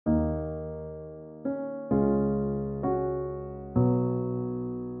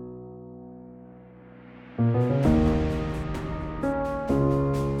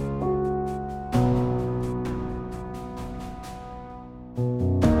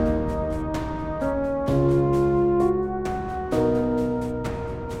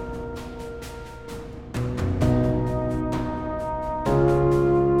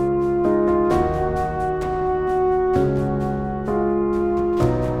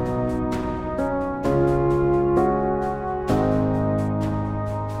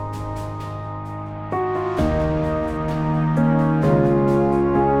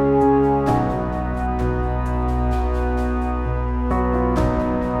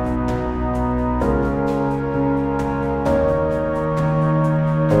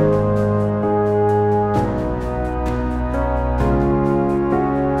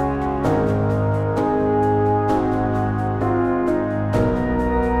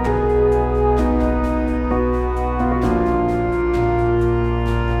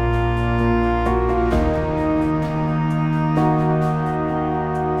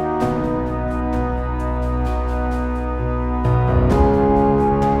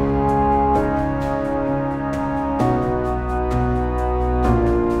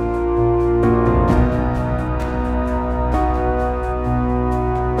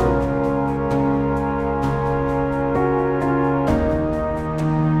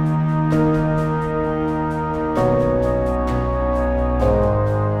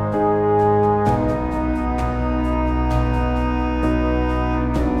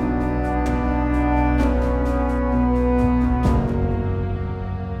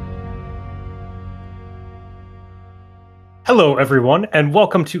Hello, everyone, and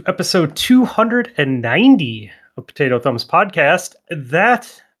welcome to episode 290 of Potato Thumbs Podcast.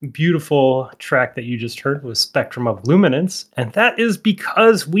 That beautiful track that you just heard was Spectrum of Luminance, and that is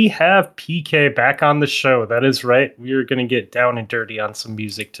because we have PK back on the show. That is right. We are going to get down and dirty on some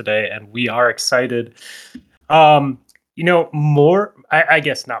music today, and we are excited. I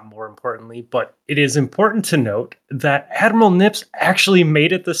guess not more importantly, but it is important to note that Admiral Nips actually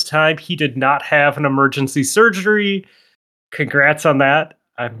made it this time. He did not have an emergency surgery. Congrats on that.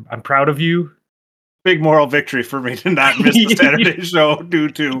 I'm proud of you. Big moral victory for me to not miss the Saturday show due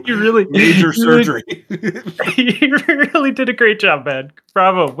to major surgery. You really did a great job, man.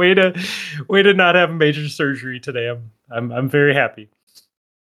 Bravo. Way to not have major surgery today. I'm very happy.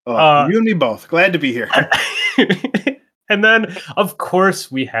 You and me both. Glad to be here. And then, of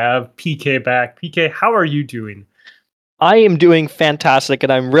course, we have PK back. PK, how are you doing? I am doing fantastic,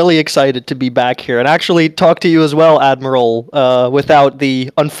 and I'm really excited to be back here and actually talk to you as well, Admiral, without the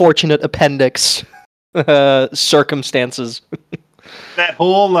unfortunate appendix circumstances. That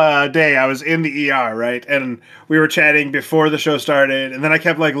whole day, I was in the ER, right? And we were chatting before the show started, and then I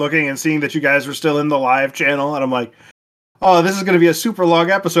kept looking and seeing that you guys were still in the live channel, and I'm like, oh, this is going to be a super long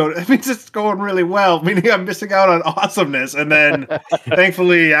episode. It means it's going really well, meaning I'm missing out on awesomeness. And then,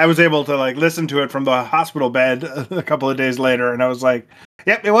 thankfully, I was able to listen to it from the hospital bed a couple of days later, and I was like,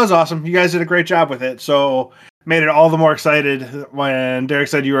 yep, it was awesome. You guys did a great job with it. So, made it all the more excited when Derek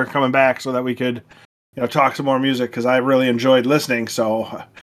said you were coming back so that we could, talk some more music, because I really enjoyed listening. So,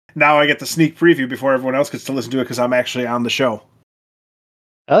 now I get the sneak preview before everyone else gets to listen to it, because I'm actually on the show.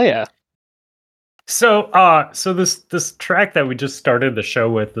 Oh, yeah. So this track that we just started the show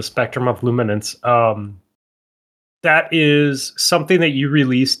with, the Spectrum of Luminance, that is something that you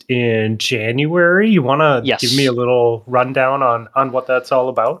released in January. You want to give me a little rundown on what that's all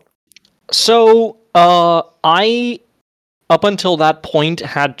about? So, I, up until that point,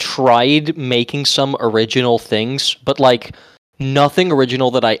 had tried making some original things, but nothing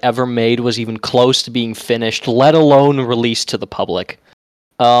original that I ever made was even close to being finished, let alone released to the public.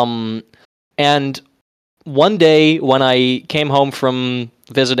 And one day when I came home from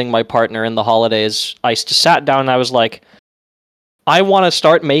visiting my partner in the holidays, I sat down and I was like, I want to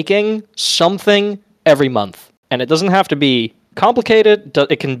start making something every month. And it doesn't have to be complicated.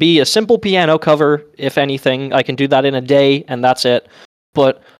 It can be a simple piano cover, if anything. I can do that in a day and that's it.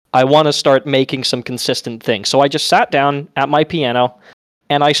 But I want to start making some consistent things. So I just sat down at my piano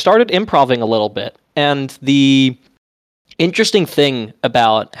and I started improvising a little bit. And the interesting thing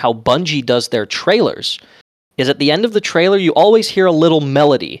about how Bungie does their trailers is at the end of the trailer, you always hear a little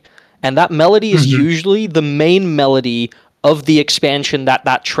melody. And that melody is usually the main melody of the expansion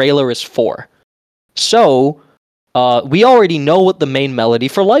that trailer is for. So, we already know what the main melody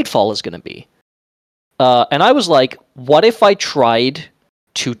for Lightfall is going to be. And I was like, what if I tried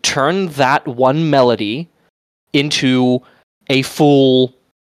to turn that one melody into a full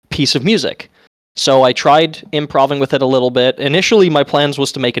piece of music? So I tried improvising with it a little bit. Initially, my plans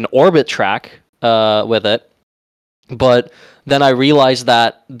was to make an Orbit track with it, but then I realized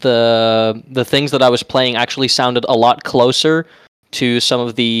that the things that I was playing actually sounded a lot closer to some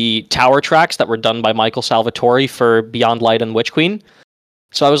of the tower tracks that were done by Michael Salvatore for Beyond Light and Witch Queen.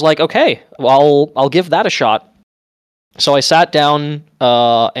 So I was like, okay, well, I'll give that a shot. So I sat down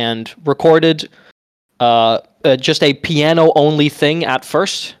and recorded just a piano-only thing at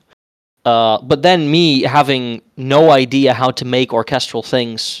first. But then me having no idea how to make orchestral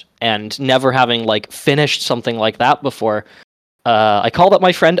things and never having finished something like that before, I called up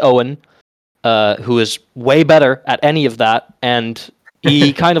my friend Owen, who is way better at any of that, and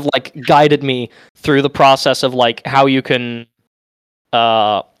he kind of guided me through the process of how you can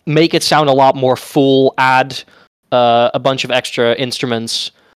make it sound a lot more full, add a bunch of extra instruments,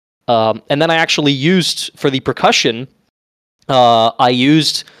 and then I actually used for the percussion, I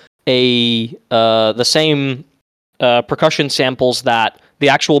used the same percussion samples that the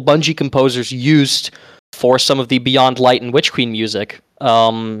actual Bungie composers used for some of the Beyond Light and Witch Queen music,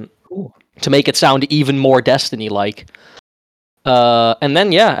 to make it sound even more Destiny-like. And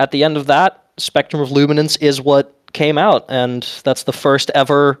then, at the end of that, Spectrum of Luminance is what came out, and that's the first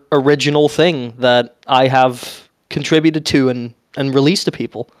ever original thing that I have contributed to and released to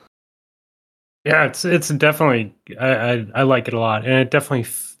people. Yeah, it's definitely, I like it a lot, and it definitely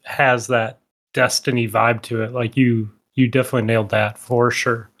has that Destiny vibe to it. You definitely nailed that for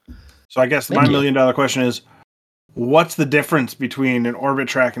sure. So I guess my $1 million question is, what's the difference between an Orbit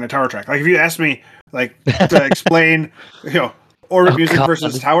track and a tower track? If you asked me to explain, Orbit music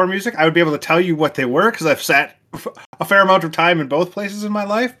versus tower music, I would be able to tell you what they were, because I've sat a fair amount of time in both places in my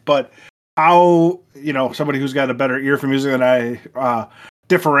life. But how, somebody who's got a better ear for music than I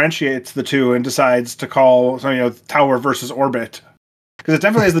differentiates the two and decides to call Tower versus Orbit, because it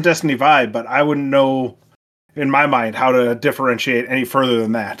definitely has the Destiny vibe, but I wouldn't know in my mind how to differentiate any further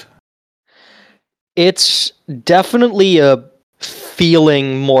than that. It's definitely a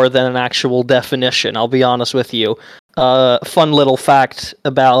feeling more than an actual definition, I'll be honest with you. Fun little fact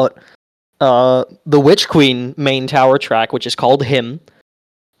about the Witch Queen main tower track, which is called Hymn.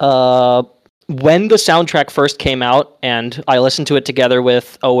 When the soundtrack first came out, and I listened to it together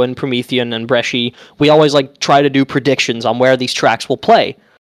with Owen, Promethean, and Bresci, we always try to do predictions on where these tracks will play.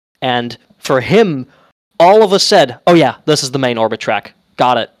 And for Hymn, all of us said, "Oh yeah, this is the main Orbit track.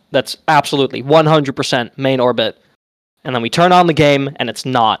 Got it. That's absolutely 100% main Orbit." And then we turn on the game, and it's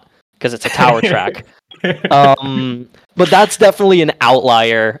not, because it's a tower track. But that's definitely an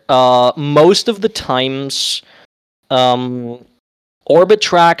outlier. Most of the times, Orbit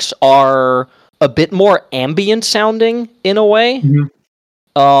tracks are a bit more ambient sounding in a way. Mm-hmm.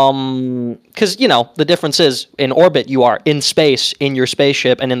 Because, the difference is, in Orbit, you are in space, in your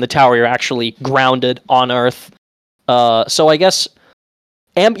spaceship, and in the tower, you're actually grounded on Earth. So I guess,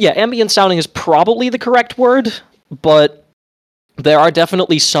 ambient sounding is probably the correct word, but there are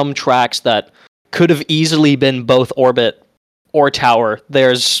definitely some tracks that could have easily been both Orbit or Tower.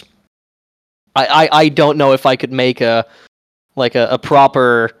 There's... I don't know if I could make a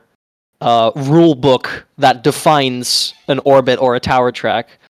proper rule book that defines an Orbit or a Tower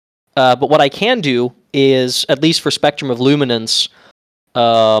track. But what I can do is, at least for Spectrum of Luminance,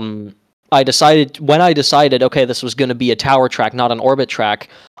 when I decided, okay, this was going to be a Tower track, not an Orbit track,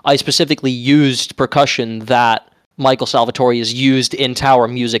 I specifically used percussion that Michael Salvatore has used in Tower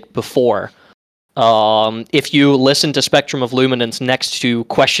music before. If you listen to Spectrum of Luminance next to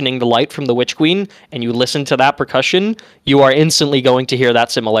Questioning the Light from the Witch Queen, and you listen to that percussion, you are instantly going to hear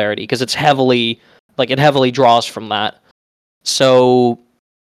that similarity, because it heavily draws from that. So,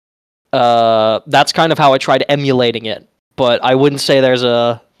 that's kind of how I tried emulating it, but I wouldn't say there's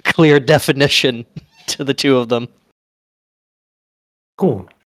a clear definition to the two of them. Cool.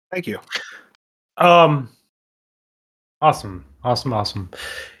 Thank you. Awesome.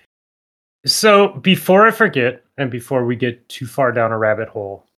 So before I forget, and before we get too far down a rabbit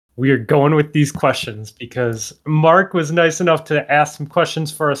hole, we are going with these questions because Mark was nice enough to ask some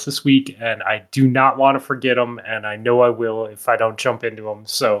questions for us this week, and I do not want to forget them, and I know I will if I don't jump into them.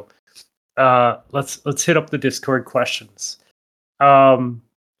 So let's hit up the Discord questions.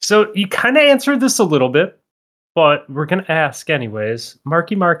 So you kind of answered this a little bit, but we're going to ask anyways.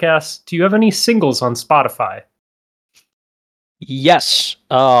 Marky Mark asks, do you have any singles on Spotify? Yes.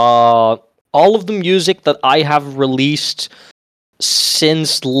 All of the music that I have released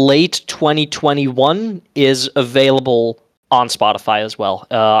since late 2021 is available on Spotify as well.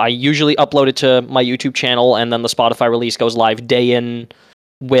 I usually upload it to my YouTube channel, and then the Spotify release goes live day in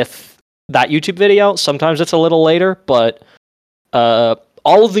with that YouTube video. Sometimes it's a little later, but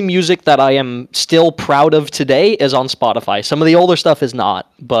all of the music that I am still proud of today is on Spotify. Some of the older stuff is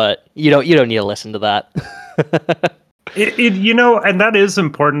not, but you don't need to listen to that. And that is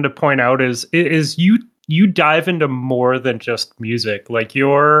important to point out is you dive into more than just music. Like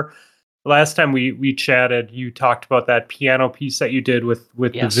last time we chatted, you talked about that piano piece that you did with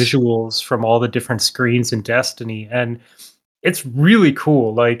Yes. the visuals from all the different screens in Destiny, and it's really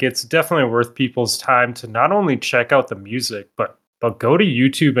cool. Like, it's definitely worth people's time to not only check out the music, but go to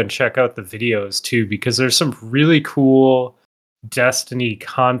YouTube and check out the videos too, because there's some really cool Destiny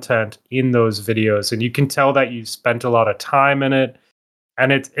content in those videos, and you can tell that you spent a lot of time in it.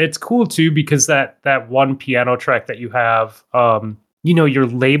 And it's cool too, because that one piano track that you have, you're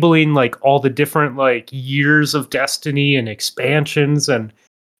labeling like all the different like years of Destiny and expansions, and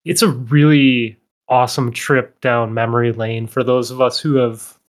it's a really awesome trip down memory lane for those of us who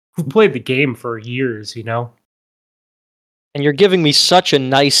played the game for years, And you're giving me such a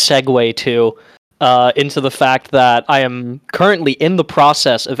nice segue too, into the fact that I am currently in the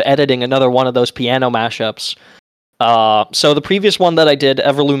process of editing another one of those piano mashups. So the previous one that I did,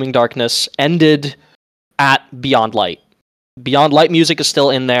 Everlooming Darkness, ended at Beyond Light. Beyond Light music is still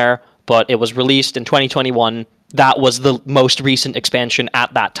in there, but it was released in 2021. That was the most recent expansion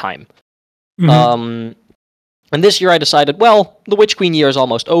at that time. Mm-hmm. And this year I decided, well, the Witch Queen year is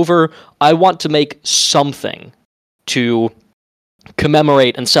almost over. I want to make something to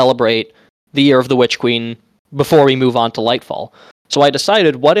commemorate and celebrate the year of the Witch Queen before we move on to Lightfall. So I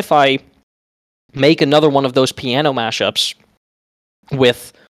decided, what if I make another one of those piano mashups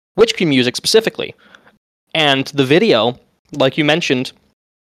with Witch Queen music specifically? And the video, like you mentioned,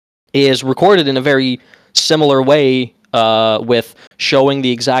 is recorded in a very similar way with showing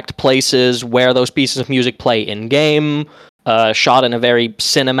the exact places where those pieces of music play in game, shot in a very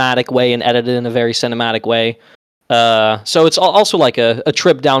cinematic way and edited in a very cinematic way. So it's also like a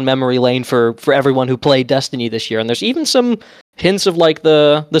trip down memory lane for everyone who played Destiny this year. And there's even some hints of like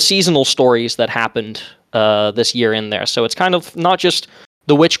the seasonal stories that happened this year in there. So it's kind of not just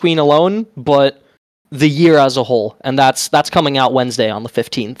the Witch Queen alone, but the year as a whole. And that's coming out Wednesday on the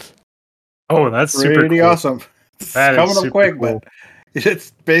 15th. Oh, that's super pretty cool. awesome. It's That is coming up super quick, cool. but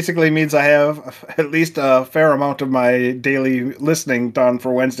it basically means I have at least a fair amount of my daily listening done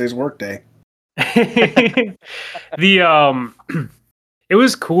for Wednesday's workday. The it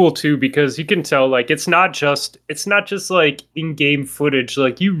was cool too because you can tell like it's not just like in-game footage.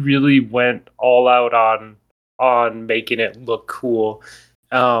 Like you really went all out on making it look cool.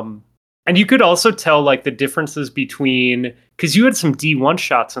 And you could also tell like the differences between, because you had some D1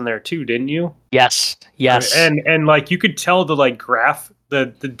 shots in there too, didn't you? Yes. And like you could tell the like the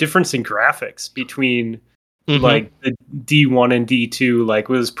difference in graphics between like the D1 and D2 like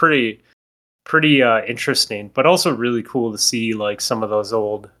was pretty interesting, but also really cool to see like some of those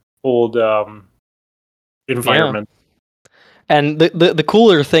old environments. Yeah. And the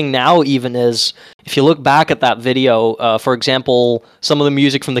cooler thing now even is, if you look back at that video, for example, some of the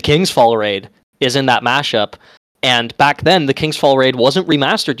music from the King's Fall raid is in that mashup. And back then, the King's Fall raid wasn't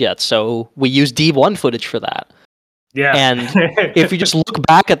remastered yet, so we used D1 footage for that. Yeah. And if you just look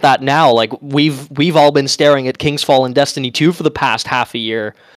back at that now, like we've all been staring at King's Fall and Destiny 2 for the past half a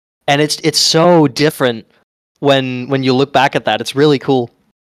year, and it's so different when you look back at that. It's really cool.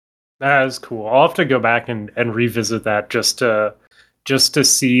 That is cool. I'll have to go back and revisit that just to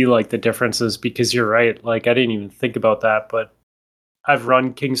see like the differences, because you're right. Like I didn't even think about that, but I've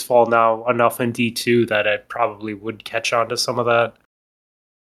run King's Fall now enough in D2 that I probably would catch on to some of that.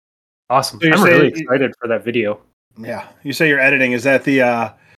 Awesome. So I'm really excited for that video. Yeah. You say you're editing. Is that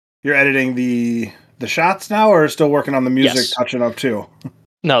you're editing the shots now, or still working on the music, Yes. touching up too?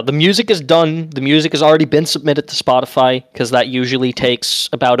 No, the music is done. The music has already been submitted to Spotify, because that usually takes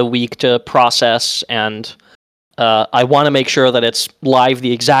about a week to process, and I want to make sure that it's live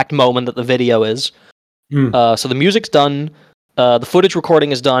the exact moment that the video is. So the music's done. The footage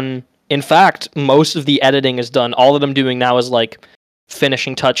recording is done. In fact, most of the editing is done. All that I'm doing now is like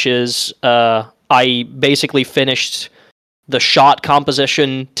finishing touches. I basically finished the shot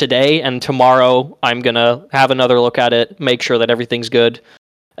composition today, and tomorrow I'm gonna have another look at it, make sure that everything's good,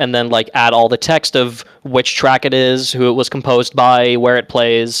 and then like add all the text of which track it is, who it was composed by, where it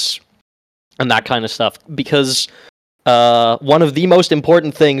plays, and that kind of stuff. Because one of the most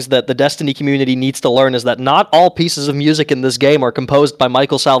important things that the Destiny community needs to learn is that not all pieces of music in this game are composed by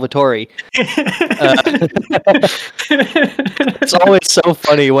Michael Salvatori. It's always so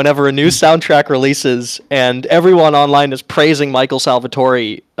funny whenever a new soundtrack releases and everyone online is praising Michael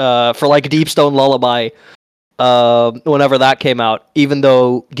Salvatori for like Deep Stone Lullaby whenever that came out, even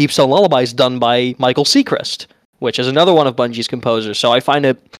though Deep Stone Lullaby is done by Michael Seacrest, which is another one of Bungie's composers. So I find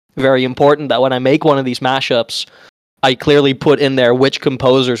it very important that when I make one of these mashups, I clearly put in there which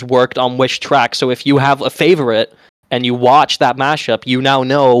composers worked on which track. So if you have a favorite and you watch that mashup, you now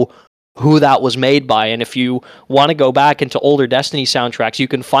know who that was made by. And if you want to go back into older Destiny soundtracks, you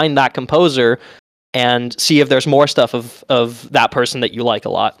can find that composer and see if there's more stuff of that person that you like a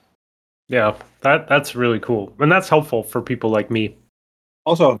lot. Yeah, that's really cool. And that's helpful for people like me.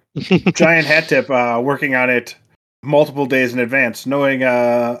 Also, giant hat tip, working on it multiple days in advance. Knowing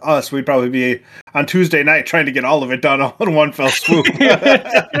us, we'd probably be on Tuesday night trying to get all of it done all in one fell swoop.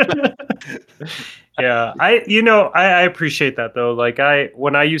 Yeah, I appreciate that though. Like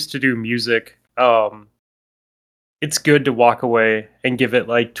when I used to do music, it's good to walk away and give it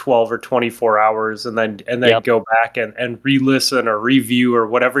like 12 or 24 hours and then Yep. go back and re-listen or review or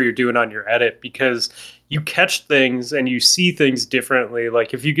whatever you're doing on your edit, because you catch things and you see things differently.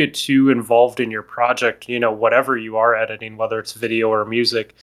 Like if you get too involved in your project, whatever you are editing, whether it's video or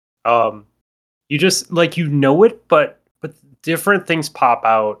music, you just like, it, but different things pop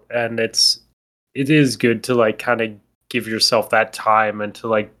out, and it is good to like kind of give yourself that time and to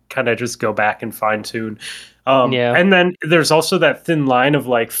like kind of just go back and fine tune. Yeah. And then there's also that thin line of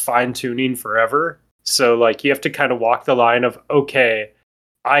like fine tuning forever. So like you have to kind of walk the line of, okay,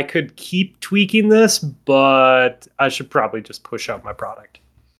 I could keep tweaking this, but I should probably just push out my product.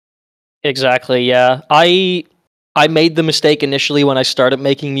 Exactly, yeah. I made the mistake initially when I started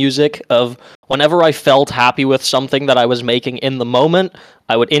making music of whenever I felt happy with something that I was making in the moment,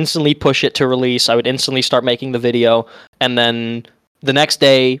 I would instantly push it to release. I would instantly start making the video, and then the next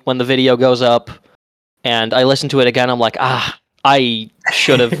day when the video goes up and I listen to it again, I'm like, I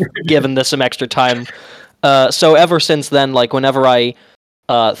should have given this some extra time. So ever since then, like whenever I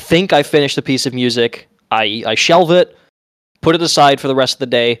think I finished a piece of music, I shelve it, put it aside for the rest of the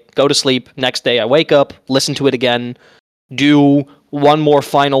day, go to sleep. Next day I wake up, listen to it again, do one more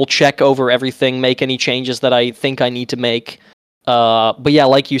final check over everything, make any changes that I think I need to make. But yeah,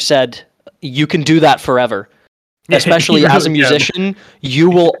 like you said, you can do that forever. Especially as a musician, you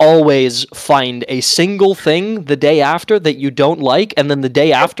will always find a single thing the day after that you don't like, and then the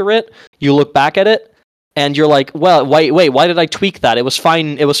day after it, you look back at it, and you're like, well, wait, why did I tweak that? It was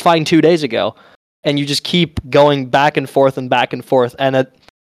fine 2 days ago. And you just keep going back and forth, and at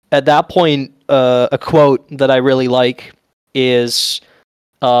that point, a quote that I really like is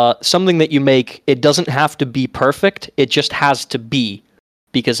something that you make, it doesn't have to be perfect, it just has to be.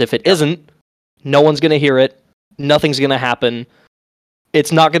 Because if it isn't, no one's going to hear it, nothing's going to happen,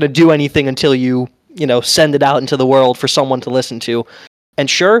 it's not going to do anything until you send it out into the world for someone to listen to. And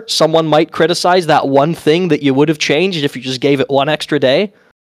sure, someone might criticize that one thing that you would have changed if you just gave it one extra day,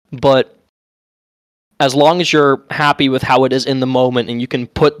 but as long as you're happy with how it is in the moment and you can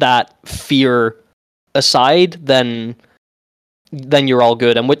put that fear aside, then you're all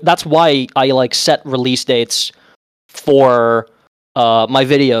good. And that's why I like set release dates for my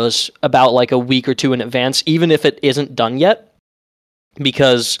videos about like a week or two in advance, even if it isn't done yet,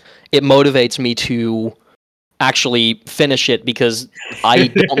 because it motivates me to actually finish it, because I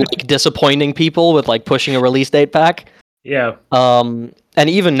don't like disappointing people with like pushing a release date back. Yeah. And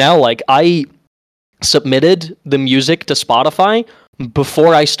even now, like I submitted the music to Spotify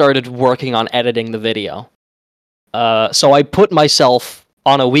before I started working on editing the video. So I put myself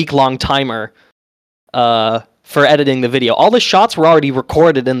on a week-long timer for editing the video. All the shots were already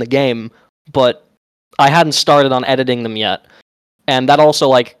recorded in the game, but I hadn't started on editing them yet. And that also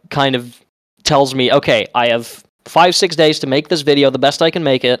like kind of tells me, okay, I have 5-6 days to make this video the best I can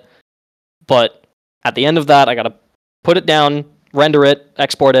make it, but at the end of that, I gotta put it down, render it,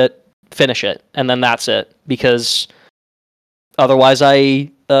 export it, finish it, and then that's it, because otherwise I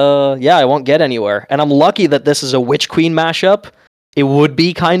won't get anywhere. And I'm lucky that this is a Witch Queen mashup. It would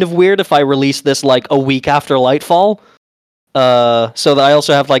be kind of weird if I released this like a week after Lightfall, so that I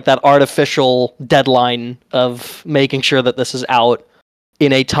also have like that artificial deadline of making sure that this is out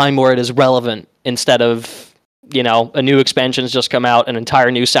in a time where it is relevant, instead of, a new expansion has just come out, an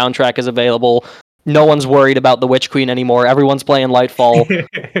entire new soundtrack is available, no one's worried about the Witch Queen anymore, everyone's playing Lightfall,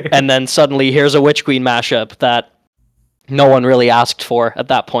 and then suddenly here's a Witch Queen mashup that no one really asked for at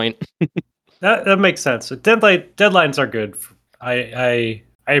that point. That makes sense. Deadlines are good. I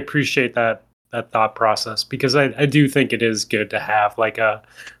appreciate that thought process, because I do think it is good to have like a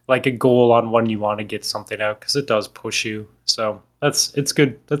goal on when you want to get something out, because it does push you. So it's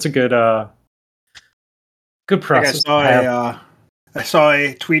good. That's a good process. I saw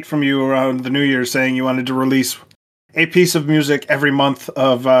a tweet from you around the New Year saying you wanted to release a piece of music every month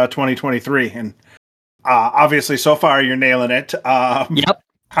of 2023, and obviously so far you're nailing it. Yep.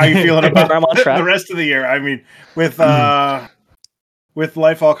 How are you feeling about the rest of the year? I mean, with Lightfall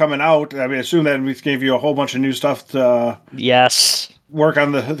coming out, I assume that we gave you a whole bunch of new stuff to work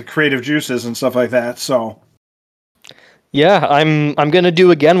on the creative juices and stuff like that. So yeah, I'm gonna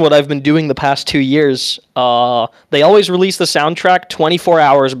do again what I've been doing the past 2 years. They always release the soundtrack 24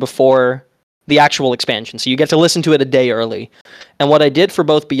 hours before the actual expansion, so you get to listen to it a day early. And what I did for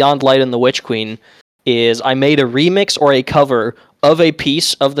both Beyond Light and The Witch Queen is I made a remix or a cover of a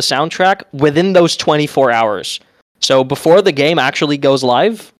piece of the soundtrack within those 24 hours. So before the game actually goes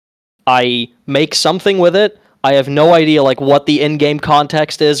live, I make something with it. I have no idea like what the in-game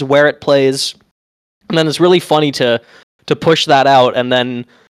context is, where it plays. And then it's really funny to push that out, and then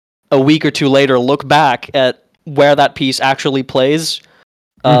a week or two later look back at where that piece actually plays.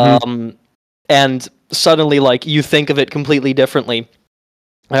 And suddenly like you think of it completely differently.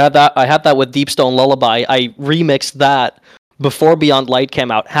 I had that with Deepstone Lullaby. I remixed that before Beyond Light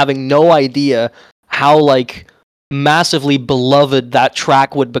came out, having no idea how like massively beloved that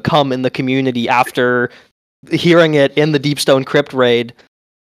track would become in the community after hearing it in the Deepstone Crypt raid.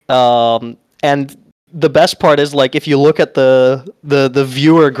 And the best part is like if you look at the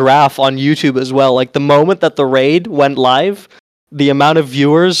viewer graph on YouTube as well, like the moment that the raid went live, the amount of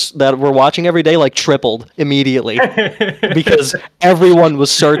viewers that were watching every day like tripled immediately because everyone was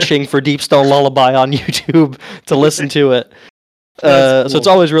searching for Deepstone Lullaby on YouTube to listen to it. Cool. So it's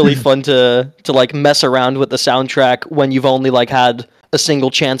always really fun to like mess around with the soundtrack when you've only like had a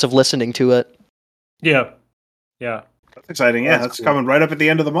single chance of listening to it. Yeah. That's exciting. Yeah, that's cool. Coming right up at the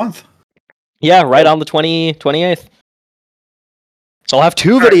end of the month. Yeah, right on the 28th. So I'll have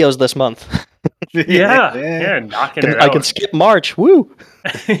 2 videos this month. Yeah, knocking it out. I can skip March. Woo!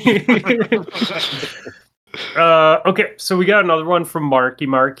 Okay, so we got another one from Marky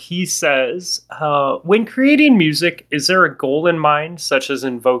Mark. He says, when creating music, is there a goal in mind, such as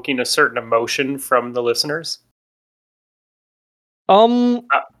invoking a certain emotion from the listeners? Um,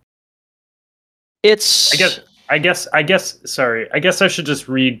 Uh, it's I guess. Sorry, I guess I should just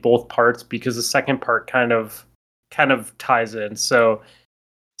read both parts because the second part kind of ties in. So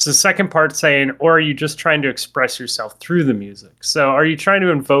it's the second part saying, or are you just trying to express yourself through the music? So are you trying to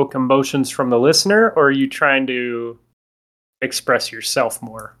invoke emotions from the listener, or are you trying to express yourself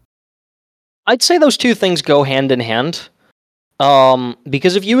more? I'd say those two things go hand in hand.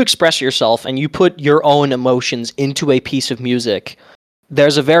 Because if you express yourself and you put your own emotions into a piece of music,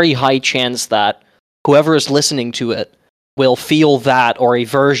 there's a very high chance that whoever is listening to it will feel that or a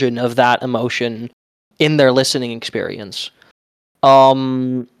version of that emotion in their listening experience.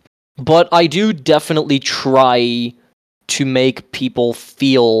 But I do definitely try to make people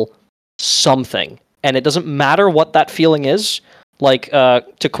feel something, and it doesn't matter what that feeling is. Like,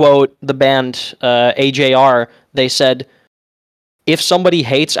 to quote the band AJR, they said, if somebody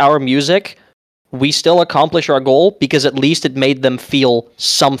hates our music, we still accomplish our goal because at least it made them feel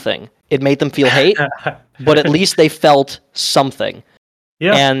something. It made them feel hate, but at least they felt something.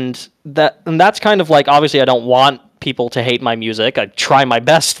 Yeah. And that's kind of like, obviously I don't want people to hate my music. I try my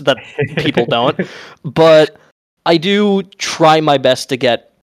best that people don't, but I do try my best to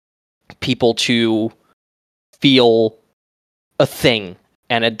get people to feel a thing.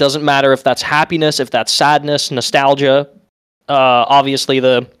 And it doesn't matter if that's happiness, if that's sadness, nostalgia. Obviously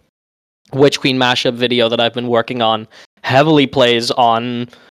the Witch Queen mashup video that I've been working on heavily plays on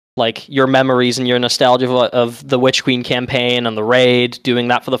like your memories and your nostalgia of the Witch Queen campaign and the raid, doing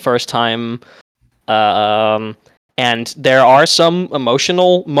that for the first time. And there are some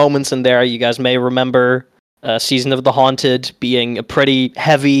emotional moments in there. You guys may remember Season of the Haunted being a pretty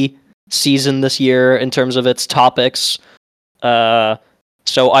heavy season this year in terms of its topics.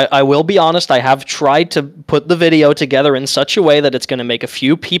 So I will be honest, I have tried to put the video together in such a way that it's going to make a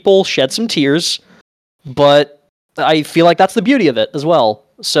few people shed some tears, but I feel like that's the beauty of it as well.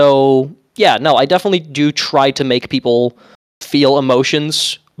 So, yeah, no, I definitely do try to make people feel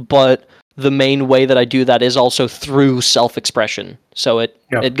emotions, but the main way that I do that is also through self-expression. So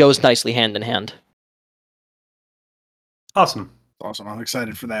it goes nicely hand in hand. Awesome. I'm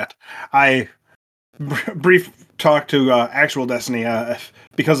excited for that. Brief talk to actual Destiny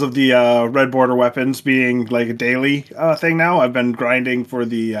because of the red border weapons being like a daily thing now. I've been grinding for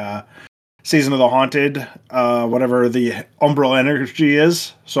the Season of the Haunted, whatever the Umbral energy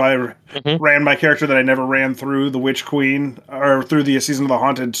is. So I ran my character that I never ran through the Witch Queen or through the Season of the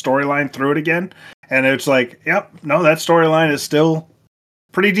Haunted storyline through it again, and it's like, yep, no, that storyline is still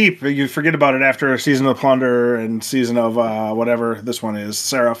pretty deep. You forget about it after Season of Plunder and Season of whatever this one is,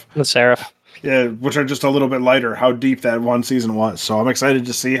 Seraph. The Seraph. Yeah, which are just a little bit lighter, how deep that one season was. So I'm excited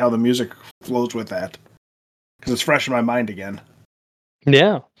to see how the music flows with that. Because it's fresh in my mind again.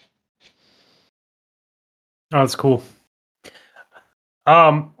 Yeah. Oh, that's cool.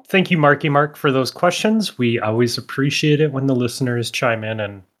 Thank you, Marky Mark, for those questions. We always appreciate it when the listeners chime in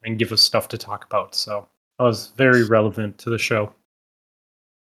and give us stuff to talk about. So that was very relevant to the show.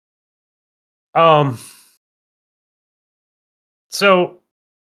 So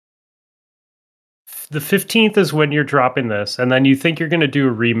the 15th is when you're dropping this, and then you think you're going to do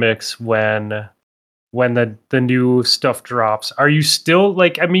a remix when the new stuff drops. Are you still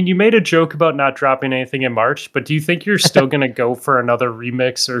like, I mean, you made a joke about not dropping anything in March, but do you think you're still going to go for another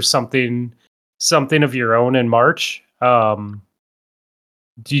remix or something of your own in March? Do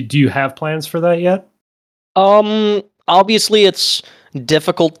you have plans for that yet? Obviously it's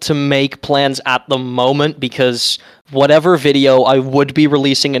difficult to make plans at the moment because whatever video I would be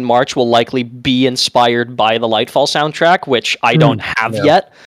releasing in March will likely be inspired by the Lightfall soundtrack, which I don't have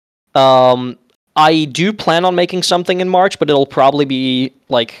yet. I do plan on making something in March, but it'll probably be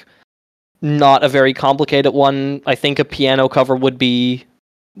like not a very complicated one. I think a piano cover would be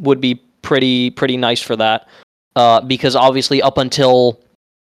pretty nice for that. Because obviously up until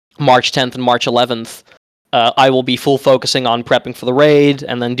March 10th and March 11th, I will be full focusing on prepping for the raid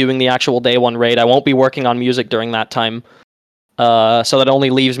and then doing the actual day one raid. I won't be working on music during that time. So that only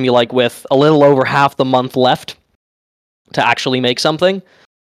leaves me like with a little over half the month left to actually make something.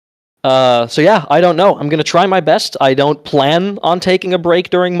 So yeah, I don't know. I'm going to try my best. I don't plan on taking a break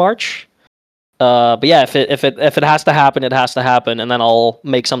during March. But yeah, if it has to happen, it has to happen, and then I'll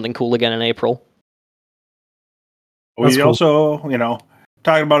make something cool again in April. We also,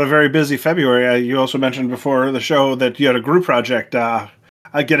 talking about a very busy February, you also mentioned before the show that you had a group project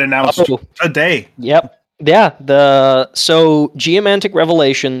get announced today. Yep. Yeah. So Geomantic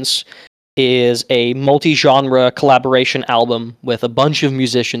Revelations is a multi-genre collaboration album with a bunch of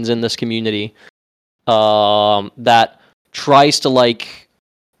musicians in this community that tries to like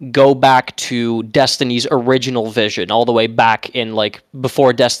go back to Destiny's original vision, all the way back in like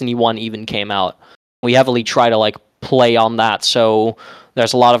before Destiny 1 even came out. We heavily try to like play on that. So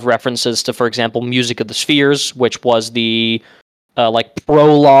there's a lot of references to, for example, Music of the Spheres, which was the like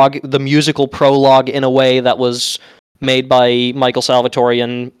prologue, the musical prologue in a way that was made by Michael Salvatore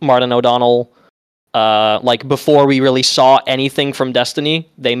and Martin O'Donnell. Like before we really saw anything from Destiny,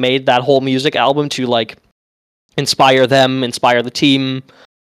 they made that whole music album to like inspire them, inspire the team.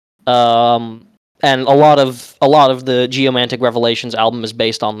 And a lot of the Geomantic Revelations album is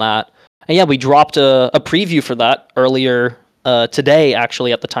based on that. And yeah, we dropped a preview for that earlier today,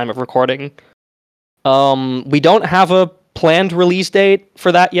 actually, at the time of recording. We don't have a planned release date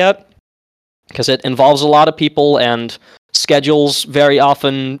for that yet, because it involves a lot of people, and schedules very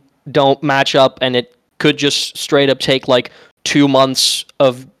often don't match up, and it could just straight up take like 2 months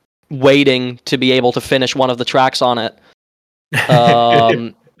of waiting to be able to finish one of the tracks on it.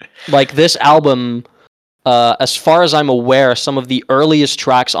 Like this album, as far as I'm aware, some of the earliest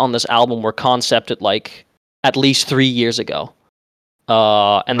tracks on this album were concepted like at least 3 years ago.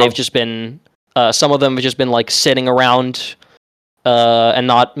 And they've just been, some of them have just been like sitting around, and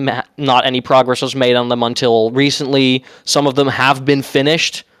not any progress was made on them until recently. Some of them have been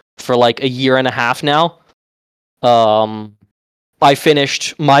finished for like a year and a half now. I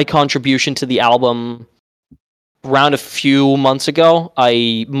finished my contribution to the album around a few months ago.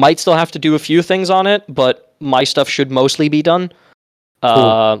 I might still have to do a few things on it, but my stuff should mostly be done.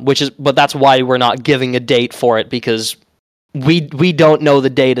 Cool. But that's why we're not giving a date for it, because we don't know the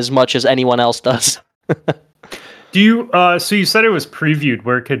date as much as anyone else does. Do you so you said it was previewed.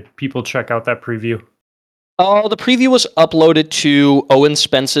 Where could people check out that preview? The preview was uploaded to Owen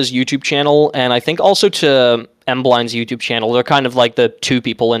Spence's YouTube channel, and I think also to M-Blind's YouTube channel. They're kind of like the two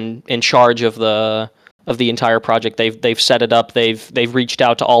people in charge of the entire project. They've set it up. They've reached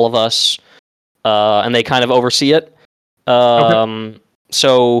out to all of us, and they kind of oversee it. Okay.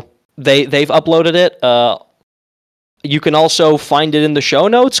 So they've uploaded it. You can also find it in the show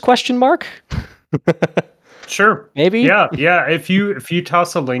notes? ? Sure. Maybe. Yeah. If you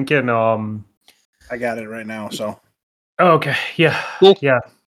toss a link in, I got it right now. So. Oh, okay. Yeah. Cool. Yeah.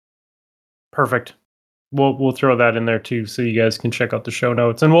 Perfect. We'll throw that in there too, so you guys can check out the show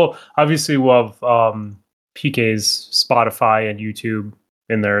notes, and we'll have PK's Spotify and YouTube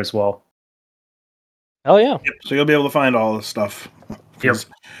in there as well. Oh yeah. Yep. So you'll be able to find all this stuff. Yep.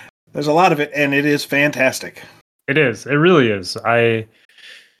 There's a lot of it, and it is fantastic. It is. It really is. I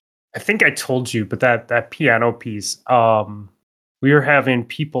think I told you, but that piano piece, we were having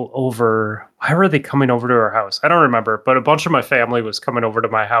people over. Why were they coming over to our house? I don't remember, but a bunch of my family was coming over to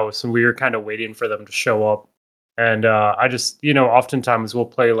my house, and we were kind of waiting for them to show up. And I just, oftentimes we'll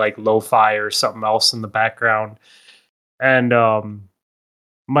play like lo-fi or something else in the background. And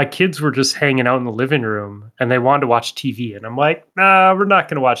my kids were just hanging out in the living room, and they wanted to watch TV. And I'm like, nah, we're not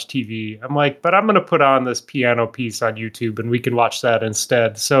going to watch TV. I'm like, but I'm going to put on this piano piece on YouTube, and we can watch that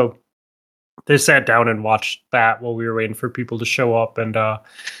instead. So they sat down and watched that while we were waiting for people to show up. And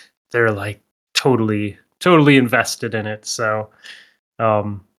they're like totally invested in it. So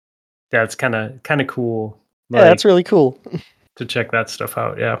that's kind of cool. Yeah, that's really cool to check that stuff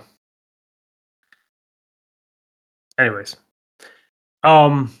out. Yeah. Anyways,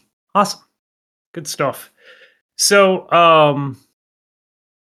 awesome, good stuff. So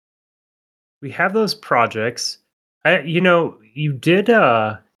we have those projects. You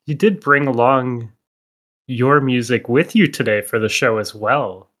did bring along your music with you today for the show as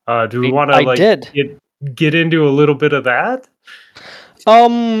well. Do we want to get into a little bit of that?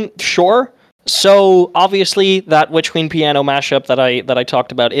 Sure. So obviously that Witch Queen piano mashup that I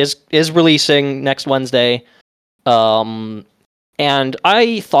talked about is releasing next Wednesday. And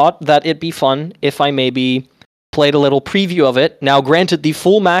I thought that it'd be fun if I maybe played a little preview of it. Now, granted, the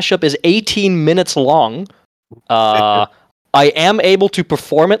full mashup is 18 minutes long. I am able to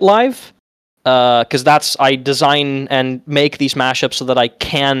perform it live, because I design and make these mashups so that I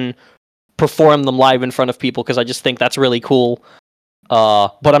can perform them live in front of people, because I just think that's really cool.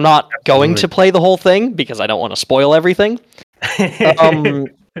 But I'm not going to play the whole thing because I don't want to spoil everything.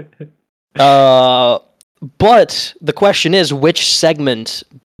 But the question is, which segment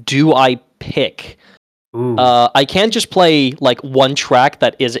do I pick? I can't just play like one track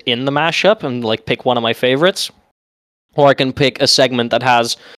that is in the mashup and like pick one of my favorites, or I can pick a segment that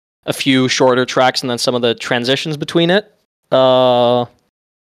has a few shorter tracks and then some of the transitions between it. Let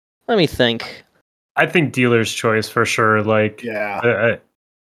me think. I think dealer's choice for sure. Like, yeah,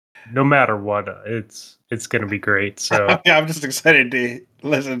 no matter what, it's gonna be great. So yeah, I'm just excited to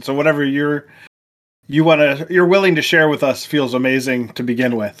listen. So whatever you're willing to share with us feels amazing to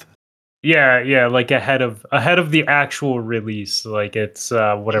begin with. yeah, like ahead of the actual release, like it's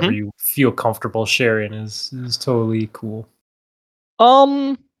whatever you feel comfortable sharing is totally cool.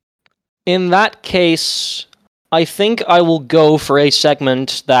 In that case, I think I will go for a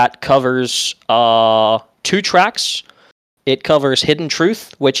segment that covers 2 tracks. It covers Hidden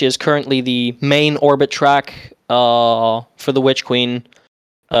Truth, which is currently the main Orbit track for the Witch Queen.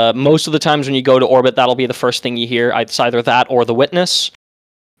 Most of the times when you go to Orbit, that'll be the first thing you hear. It's either that or The Witness.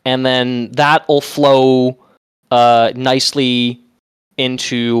 And then that will flow nicely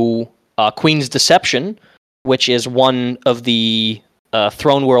into Queen's Deception, which is one of the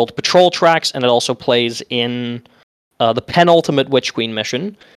Throne World Patrol tracks, and it also plays in the penultimate Witch Queen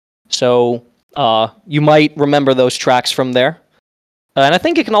mission. So you might remember those tracks from there. And I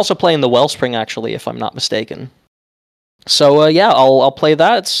think it can also play in the Wellspring, actually, if I'm not mistaken. So yeah, I'll play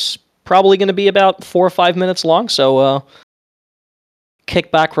that. It's probably going to be about 4 or 5 minutes long, so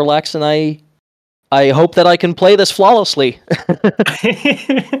kick back, relax, and I hope that I can play this flawlessly.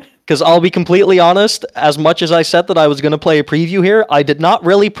 Because I'll be completely honest, as much as I said that I was going to play a preview here, I did not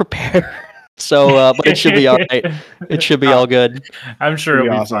really prepare. So, but it should be all right. It should be all good. I'm sure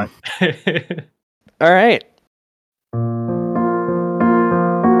it'll be awesome. fun. All right.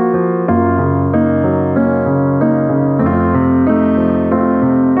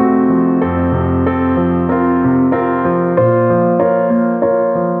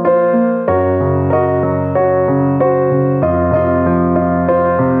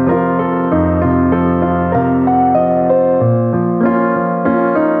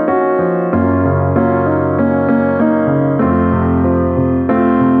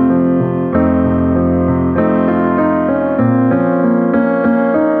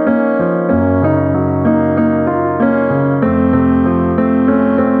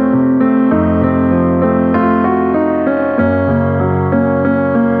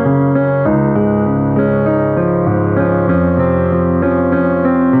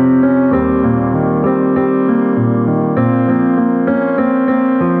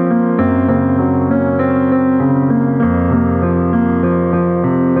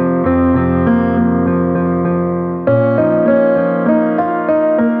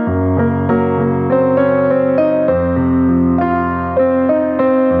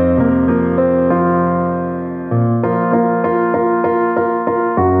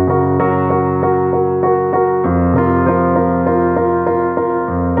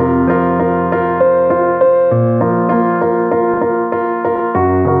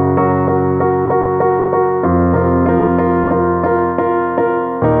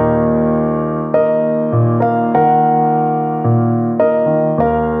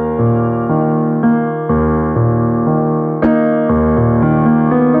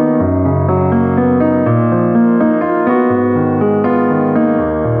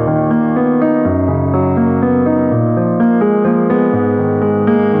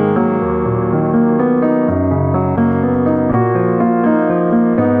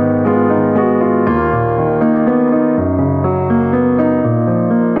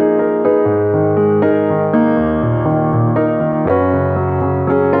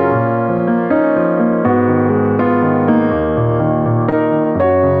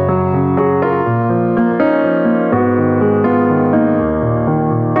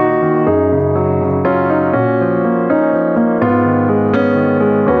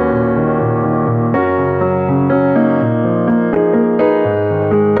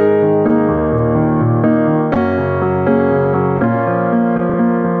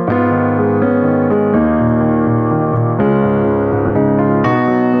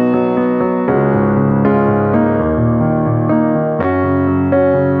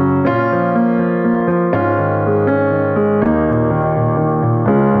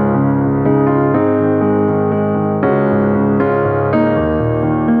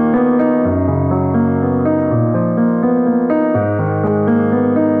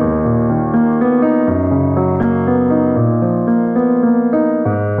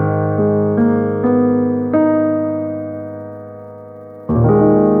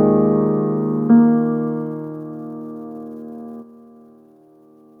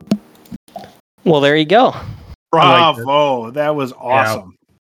 Well, there you go. Bravo. That was awesome.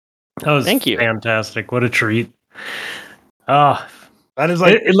 Yeah. That was Thank you. Fantastic. What a treat. That is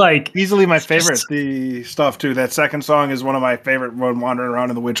like easily my favorite. The stuff too. That second song is one of my favorite when wandering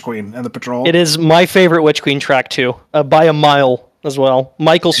around in the Witch Queen and the Patrol. It is my favorite Witch Queen track too, by a mile as well.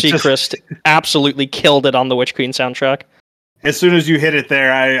 Michael Seacrest absolutely killed it on the Witch Queen soundtrack. as soon as you hit it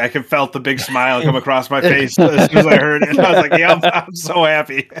there, I can felt the big smile come across my face as soon as I heard it. I was like, yeah, I'm so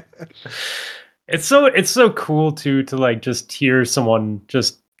happy. It's so cool too to like just hear someone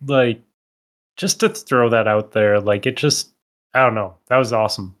just to throw that out there. Like it just, I don't know. That was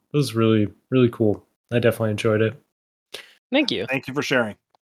awesome. It was really, really cool. I definitely enjoyed it. Thank you. Thank you for sharing.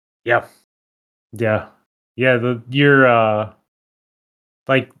 Yeah. Yeah. Yeah. Your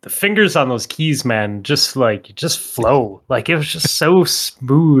like the fingers on those keys, man, just flow. Like it was just so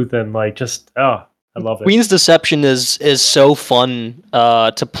smooth and like just I love it. Queen's Deception is so fun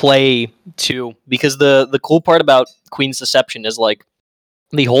to play too, because the cool part about Queen's Deception is like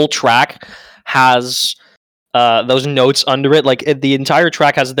the whole track has those notes under it. Like the entire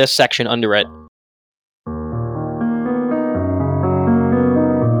track has this section under it.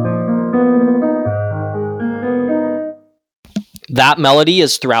 That melody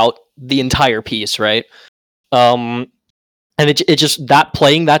is throughout the entire piece, right? And it just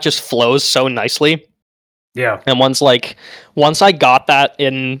that just flows so nicely. Yeah. And once I got that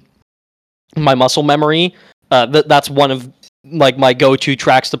in my muscle memory, that's one of like my go-to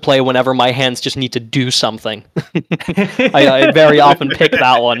tracks to play whenever my hands just need to do something. I very often pick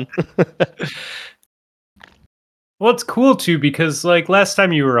that one. Well, it's cool too because like last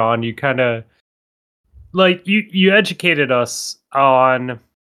time you were on, you kind of like you educated us on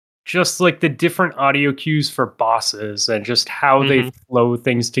just like the different audio cues for bosses and just how they flow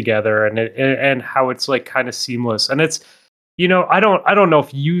things together and how it's like kind of seamless. And it's, I don't know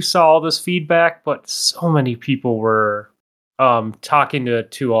if you saw all this feedback, but so many people were talking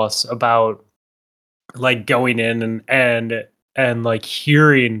to us about like going in and like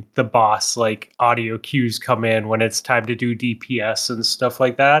hearing the boss like audio cues come in when it's time to do DPS and stuff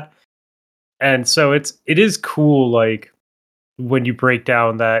like that. And so it is cool, like when you break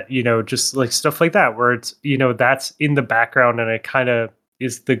down that, just like stuff like that, where it's, that's in the background and it kind of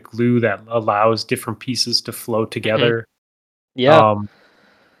is the glue that allows different pieces to flow together. Yeah.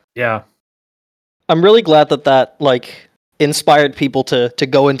 Yeah. I'm really glad that like inspired people to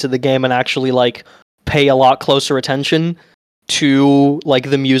go into the game and actually like pay a lot closer attention to like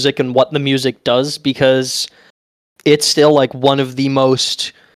the music and what the music does, because it's still like one of the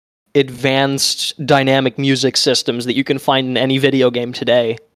most advanced dynamic music systems that you can find in any video game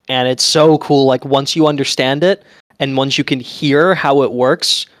today. And it's so cool, like once you understand it and once you can hear how it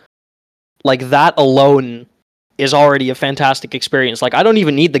works, like that alone is already a fantastic experience. Like I don't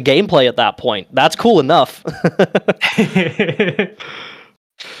even need the gameplay at that point. That's cool enough.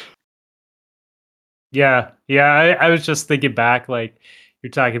 Yeah. I was just thinking back, like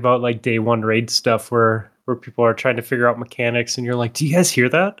you're talking about like day one raid stuff where people are trying to figure out mechanics, and you're like, "Do you guys hear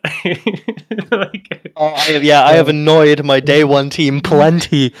that?" I have annoyed my day one team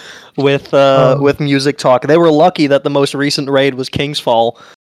plenty with music talk. They were lucky that the most recent raid was King's Fall,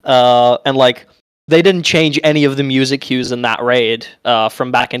 and like they didn't change any of the music cues in that raid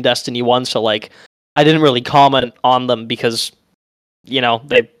from back in Destiny 1. So like I didn't really comment on them because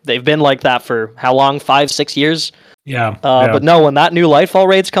they've been like that for how long? 5-6 years. Yeah. But no, when that new Lightfall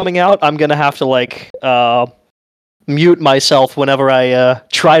raid's coming out, I'm gonna have to like mute myself whenever I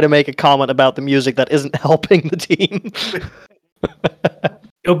try to make a comment about the music that isn't helping the team.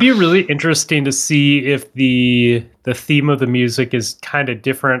 It'll be really interesting to see if the theme of the music is kind of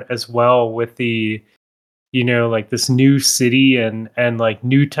different as well, with the like this new city and like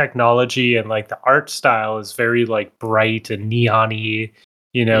new technology, and like the art style is very like bright and neon-y.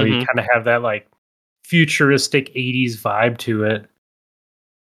 You kind of have that like futuristic 80s vibe to it.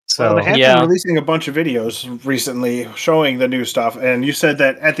 So they have been releasing a bunch of videos recently showing the new stuff, and you said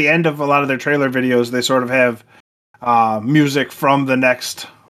that at the end of a lot of their trailer videos they sort of have music from the next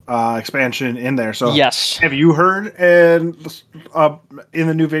expansion in there. So yes, have you heard in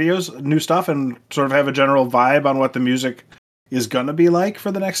the new videos new stuff and sort of have a general vibe on what the music is gonna be like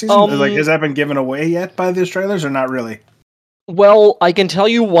for the next season? Like, has that been given away yet by these trailers or not really? Well, I can tell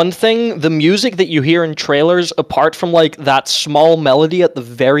you one thing. The music that you hear in trailers, apart from like that small melody at the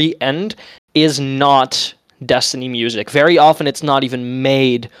very end, is not Destiny music. Very often it's not even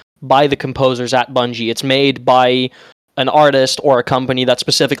made by the composers at Bungie. It's made by an artist or a company that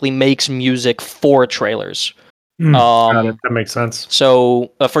specifically makes music for trailers. Got it. That makes sense. So,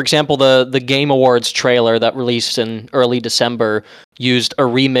 for example, the Game Awards trailer that released in early December used a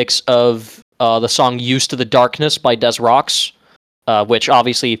remix of the song "Used to the Darkness" by Des Rocs, which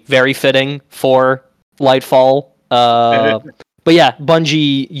obviously very fitting for Lightfall. But yeah,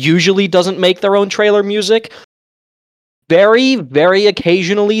 Bungie usually doesn't make their own trailer music. Very, very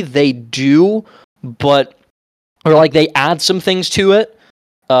occasionally they do, or like they add some things to it.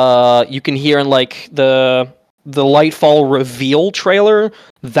 You can hear in like the the Lightfall reveal trailer,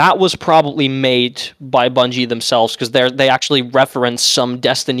 that was probably made by Bungie themselves, because they actually reference some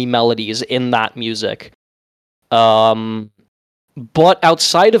Destiny melodies in that music. But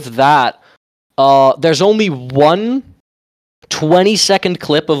outside of that, there's only one 20-second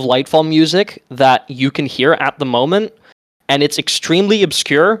clip of Lightfall music that you can hear at the moment, and it's extremely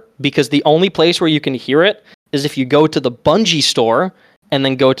obscure, because the only place where you can hear it is if you go to the Bungie store and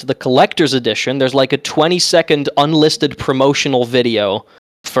then go to the collector's edition. There's like a 20-second unlisted promotional video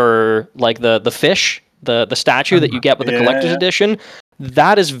for like the fish, the statue that you get with the collector's edition.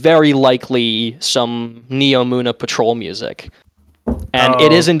 That is very likely some Neo Muna Patrol music. And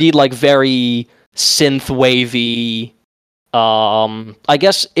it is indeed like very synth wavy. I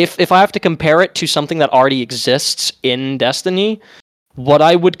guess if I have to compare it to something that already exists in Destiny, what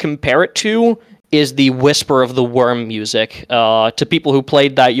I would compare it to is the Whisper of the Worm music. To people who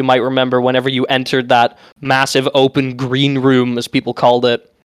played that, you might remember whenever you entered that massive open green room, as people called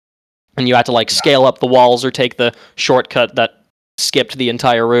it, and you had to like scale up the walls or take the shortcut that skipped the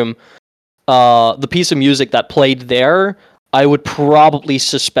entire room. The piece of music that played there, I would probably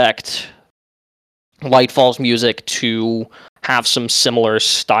suspect Lightfall's music to have some similar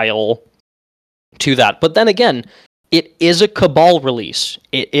style to that. But then again, it is a Cabal release.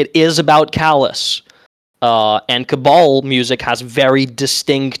 It is about Callus. And Cabal music has very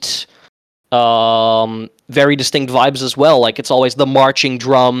distinct vibes as well. Like, it's always the marching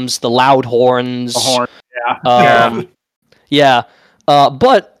drums, the loud horns. The horn, yeah.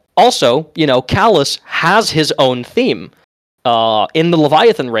 But also, Callus has his own theme. In the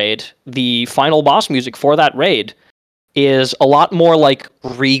Leviathan raid, the final boss music for that raid is a lot more like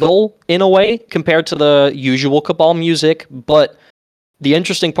regal in a way compared to the usual Cabal music. But the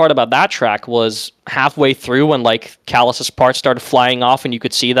interesting part about that track was halfway through, when like Callus's parts started flying off and you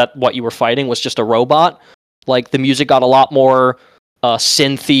could see that what you were fighting was just a robot, like the music got a lot more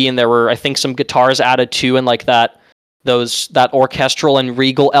synthy, and there were, I think, some guitars added too, and like that orchestral and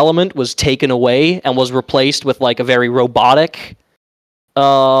regal element was taken away and was replaced with like a very robotic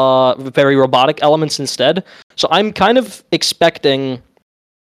elements instead. So I'm kind of expecting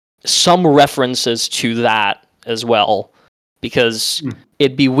some references to that as well, because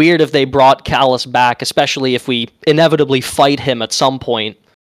it'd be weird if they brought Callus back, especially if we inevitably fight him at some point.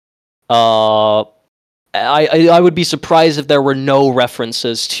 I would be surprised if there were no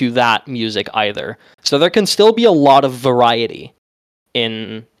references to that music either. So there can still be a lot of variety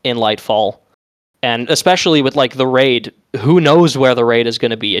in Lightfall. And especially with like the raid, who knows where the raid is going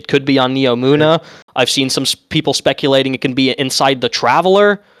to be? It could be on Neo Muna. I've seen some people speculating it can be inside the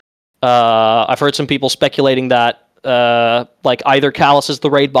Traveler. I've heard some people speculating that like either Callus is the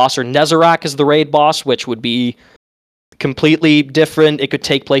raid boss or Nezarec is the raid boss, which would be completely different. It could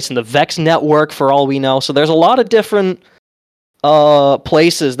take place in the Vex network for all we know. So there's a lot of different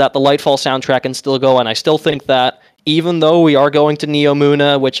places that the Lightfall soundtrack can still go, and I still think that even though we are going to Neo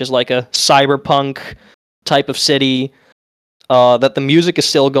Muna, which is like a cyberpunk type of city, that the music is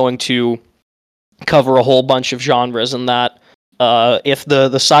still going to cover a whole bunch of genres, and that if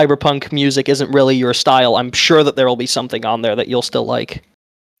the cyberpunk music isn't really your style, I'm sure that there will be something on there that you'll still like.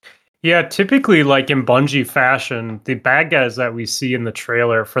 Yeah, typically, like in Bungie fashion, the bad guys that we see in the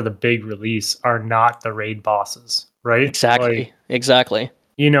trailer for the big release are not the raid bosses, right? Exactly.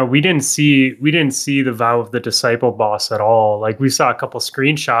 We didn't see the Vow of the Disciple boss at all. Like, we saw a couple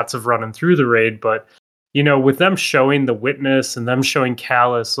screenshots of running through the raid, but with them showing the Witness and them showing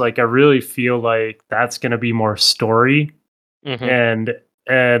Callus, like, I really feel like that's going to be more story, and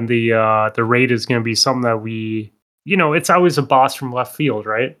the raid is going to be something that we, it's always a boss from left field,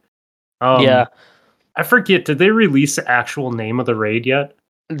 right? Yeah. I forget, did they release the actual name of the raid yet?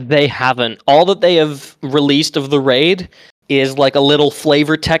 They haven't. All that they have released of the raid is like a little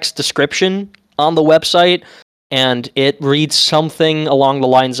flavor text description on the website, and it reads something along the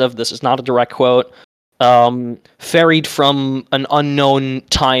lines of, this is not a direct quote, ferried from an unknown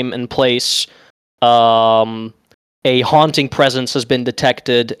time and place, a haunting presence has been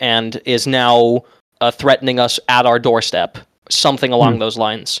detected and is now threatening us at our doorstep. Something along those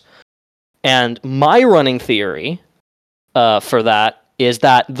lines. And my running theory for that is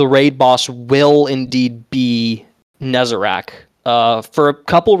that the raid boss will indeed be Nezarec, for a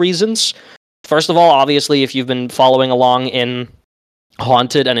couple reasons. First of all, obviously, if you've been following along in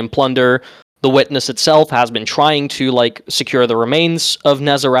Haunted and in Plunder, the Witness itself has been trying to like secure the remains of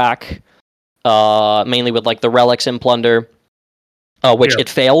Nezarec, mainly with like the relics in Plunder, which it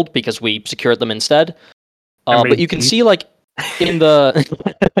failed because we secured them instead. But you can see like in the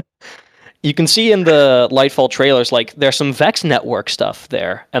you can see in the Lightfall trailers, like, there's some Vex network stuff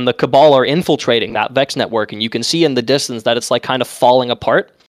there, and the Cabal are infiltrating that Vex network, and you can see in the distance that it's, like, kind of falling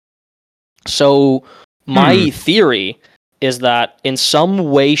apart. So, my theory is that in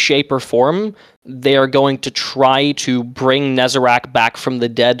some way, shape, or form, they are going to try to bring Nezarec back from the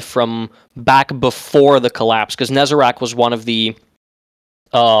dead from back before the collapse, because Nezarec was one of the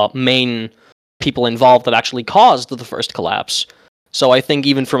main people involved that actually caused the first collapse. So I think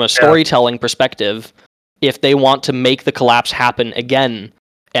even from a storytelling perspective, if they want to make the collapse happen again,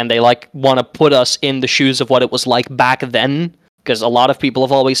 and they want to put us in the shoes of what it was like back then, because a lot of people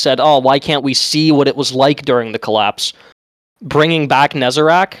have always said, oh, why can't we see what it was like during the collapse? Bringing back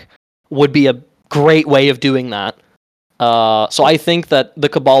Nezarec would be a great way of doing that. So I think that the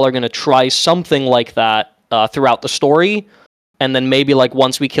Cabal are going to try something like that throughout the story, and then maybe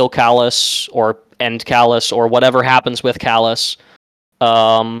once we kill Callus, or end Callus, or whatever happens with Callus,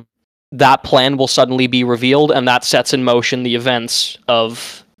 that plan will suddenly be revealed, and that sets in motion the events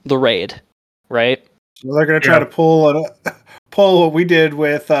of the raid, right? So they're going to try to pull what we did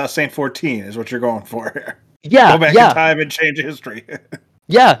with Saint 14, is what you're going for here. Yeah, go back in time and change history.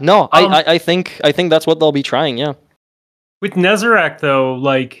 Yeah, no, I think that's what they'll be trying. Yeah. With Nezarec though,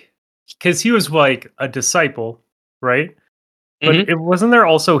 because he was a disciple, right? But it wasn't there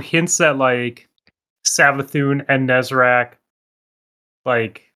also hints that Savathun and Nezarec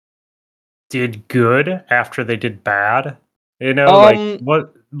did good after they did bad? You know,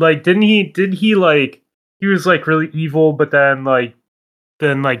 did he he was really evil, but then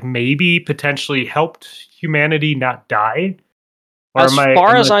maybe potentially helped humanity not die? Or as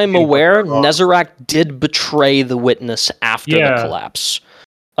far as I'm aware, Nezarec did betray the Witness after the collapse.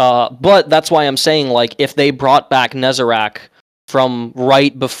 But that's why I'm saying, if they brought back Nezarec from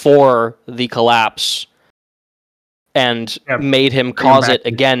right before the collapse and made him cause it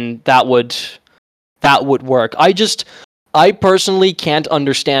again, that would work. I personally can't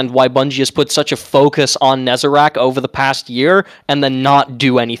understand why Bungie has put such a focus on Nezarec over the past year and then not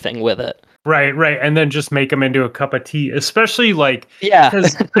do anything with it. Right, and then just make him into a cup of tea, especially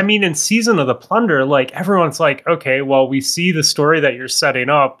because in Season of the Plunder, everyone's okay, well, we see the story that you're setting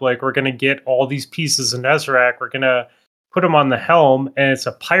up, we're gonna get all these pieces of Nezarec, we're gonna put them on the helm, and it's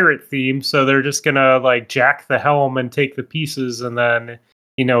a pirate theme, so they're just gonna jack the helm and take the pieces, and then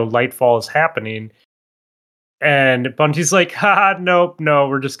Lightfall is happening, and Bungie's nope, no,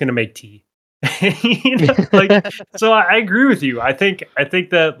 we're just gonna make tea. So I agree with you. I think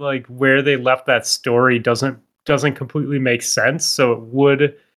that where they left that story doesn't completely make sense. So it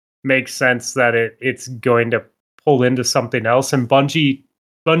would make sense that it's going to pull into something else. And Bungie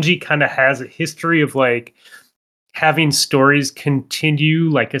kind of has a history of having stories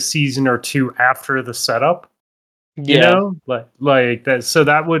continue a season or two after the setup. You know, that. So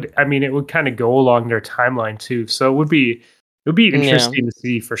that would, it would kind of go along their timeline too. So it would be interesting to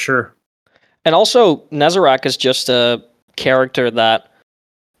see for sure. And also, Nezarec is just a character that,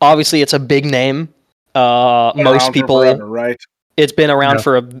 obviously, it's a big name. Most people, forever, right? It's been around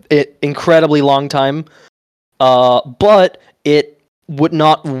for an incredibly long time. But it would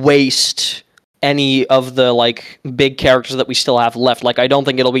not waste any of the big characters that we still have left. I don't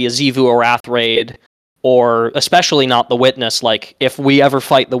think it'll be a Xivu or Wrath raid, or especially not the Witness. If we ever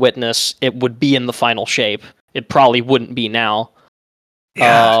fight the Witness, it would be in the final shape. It probably wouldn't be now.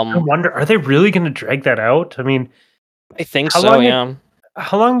 Yeah, I wonder, are they really going to drag that out? I think so, yeah.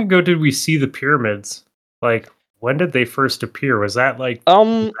 How long ago did we see the pyramids? When did they first appear? Was that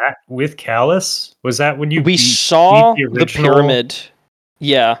with Callus? Was that when we saw the pyramid?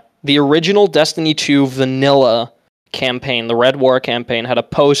 Yeah, the original Destiny 2 vanilla campaign, the Red War campaign, had a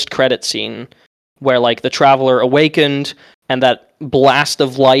post-credit scene where the Traveler awakened, and that blast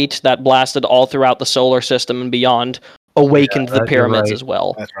of light that blasted all throughout the solar system and beyond awakened the pyramids as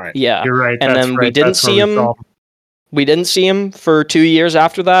well. That's right. Yeah. You're right. And then we didn't see him. We didn't see him for 2 years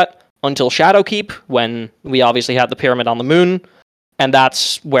after that until Shadowkeep, when we obviously had the pyramid on the moon, and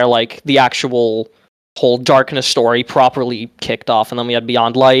that's where the actual whole darkness story properly kicked off. And then we had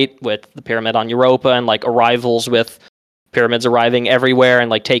Beyond Light with the pyramid on Europa, and arrivals with pyramids arriving everywhere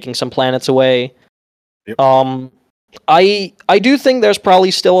and taking some planets away. Yep. I do think there's probably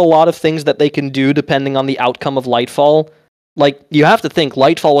still a lot of things that they can do depending on the outcome of Lightfall. You have to think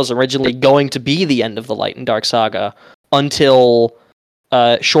Lightfall was originally going to be the end of the Light and Dark saga until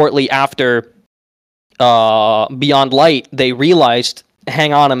shortly after Beyond Light, they realized,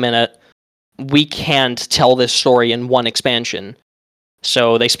 hang on a minute, we can't tell this story in one expansion.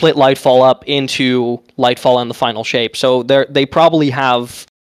 So they split Lightfall up into Lightfall and the Final Shape. So they probably have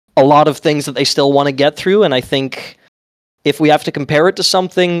a lot of things that they still want to get through, and I think if we have to compare it to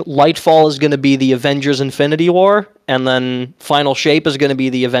something, Lightfall is going to be the Avengers Infinity War, and then Final Shape is going to be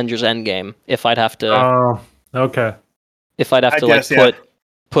the Avengers Endgame. If I'd have to, okay. If I'd have to guess,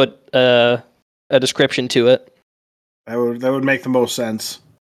 put a description to it, that would make the most sense.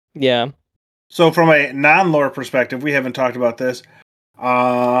 Yeah. So from a non-lore perspective, we haven't talked about this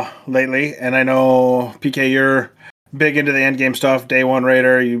lately, and I know PK, you're big into the endgame stuff. Day One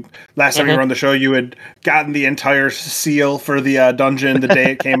Raider. Last time you were on the show, you had gotten the entire seal for the dungeon the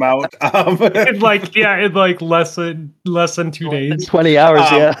day it came out. In like less than 2 days, 20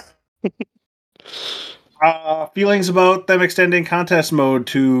 hours. Feelings about them extending contest mode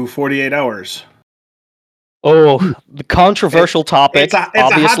to 48 hours. Oh, the controversial topic.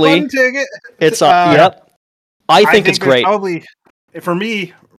 Obviously, yep. I think it's great. Probably, for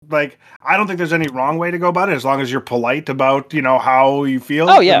me, like, I don't think there's any wrong way to go about it as long as you're polite about, how you feel.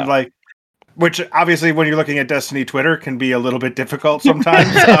 Oh, yeah. And, which obviously when you're looking at Destiny Twitter can be a little bit difficult sometimes.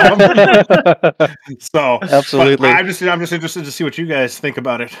 So absolutely. I'm just interested to see what you guys think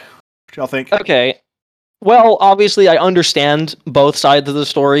about it. What y'all think? Okay. Well, obviously I understand both sides of the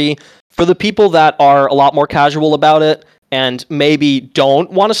story. For the people that are a lot more casual about it and maybe don't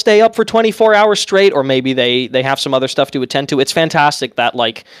want to stay up for 24 hours straight, or maybe they have some other stuff to attend to, it's fantastic that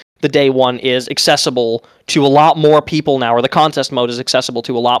the Day One is accessible to a lot more people now, or the contest mode is accessible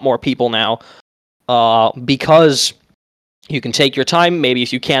to a lot more people now, because you can take your time. Maybe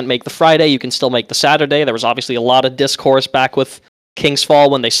if you can't make the Friday, you can still make the Saturday. There was obviously a lot of discourse back with King's Fall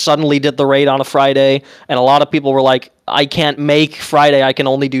when they suddenly did the raid on a Friday, and a lot of people were like, I can't make Friday, I can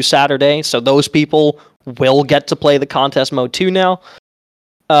only do Saturday. So those people will get to play the contest mode too now.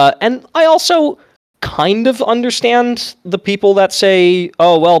 And I also kind of understand the people that say,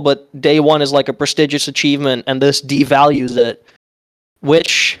 oh, well, but Day One is like a prestigious achievement and this devalues it.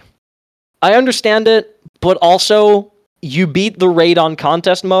 Which, I understand it, but also, you beat the raid on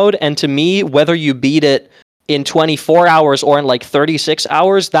contest mode, and to me, whether you beat it in 24 hours or in 36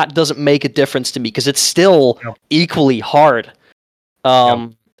 hours, that doesn't make a difference to me, because it's still equally hard.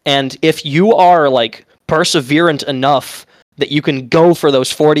 And if you are perseverant enough that you can go for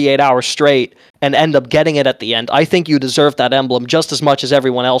those 48 hours straight and end up getting it at the end, I think you deserve that emblem just as much as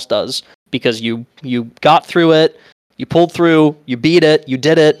everyone else does, because you got through it, you pulled through, you beat it, you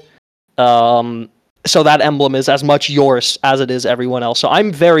did it. So that emblem is as much yours as it is everyone else. So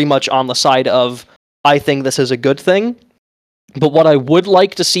I'm very much on the side of, I think this is a good thing. But what I would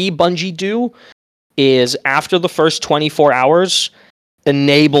like to see Bungie do is, after the first 24 hours,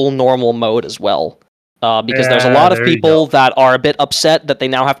 enable normal mode as well. Because there's a lot of people that are a bit upset that they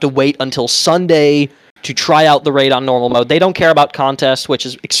now have to wait until Sunday to try out the raid on normal mode. They don't care about contests, which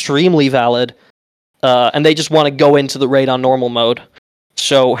is extremely valid, and they just want to go into the raid on normal mode.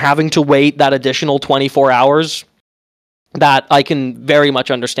 So having to wait that additional 24 hours, that I can very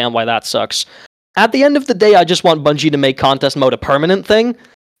much understand why that sucks. At the end of the day, I just want Bungie to make contest mode a permanent thing.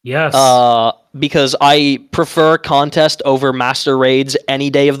 Yes. Because I prefer contest over master raids any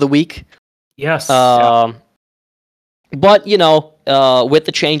day of the week. Yes. But, with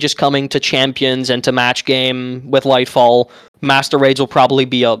the changes coming to champions and to match game with Lightfall, master raids will probably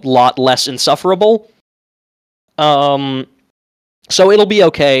be a lot less insufferable. So it'll be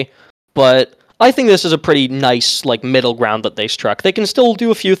okay, but I think this is a pretty nice middle ground that they struck. They can still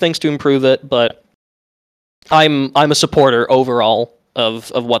do a few things to improve it, but I'm a supporter overall of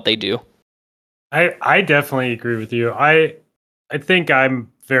what they do. I definitely agree with you. I think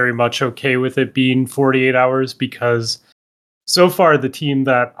I'm very much okay with it being 48 hours, because so far the team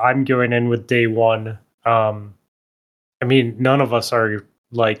that I'm going in with Day One, none of us are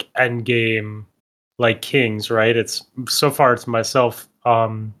end game kings, right? It's myself,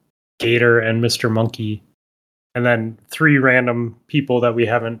 Gator, and Mr. Monkey, and then 3 random people that we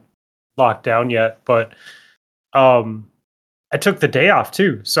haven't locked down yet. But I took the day off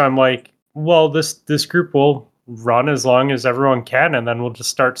too, so I'm like, well, this group will run as long as everyone can, and then we'll just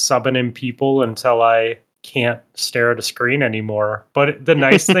start subbing in people until I can't stare at a screen anymore. But the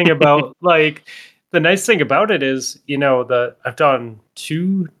nice thing about it is, I've done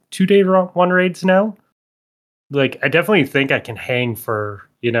two Day One raids now. I definitely think I can hang for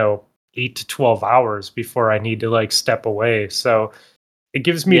 8 to 12 hours before I need to step away. So it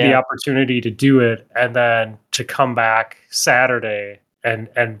gives me the opportunity to do it, and then to come back Saturday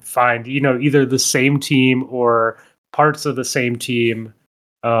and find either the same team or parts of the same team,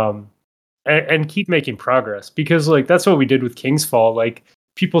 and keep making progress, because that's what we did with King's Fall.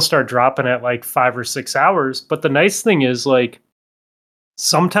 People start dropping at 5 or 6 hours, but the nice thing is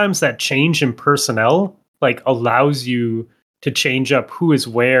sometimes that change in personnel allows you to change up who is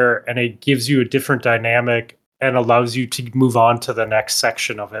where, and it gives you a different dynamic and allows you to move on to the next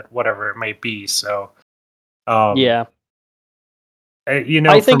section of it, whatever it might be. So, Yeah. I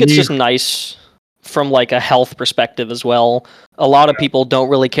I think it's just nice from like a health perspective as well. A lot of people don't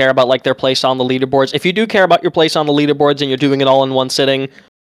really care about like their place on the leaderboards. If you do care about your place on the leaderboards and you're doing it all in one sitting,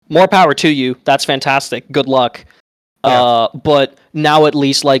 more power to you. That's fantastic. Good luck. Yeah. But now at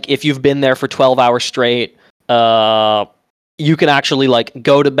least like if you've been there for 12 hours straight, you can actually like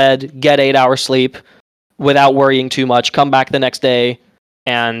go to bed, get 8 hours sleep without worrying too much, come back the next day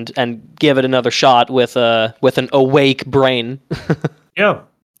and give it another shot with an awake brain. Yeah.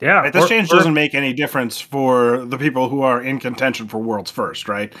 Right, this change doesn't make any difference for the people who are in contention for Worlds First,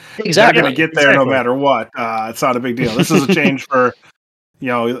 right? Exactly. They're going to get there no matter what. It's not a big deal. This is a change for,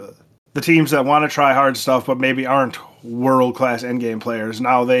 the teams that want to try hard stuff but maybe aren't world-class endgame players.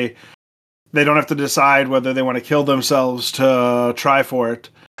 Now they don't have to decide whether they want to kill themselves to try for it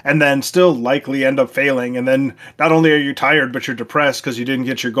and then still likely end up failing. And then not only are you tired, but you're depressed because you didn't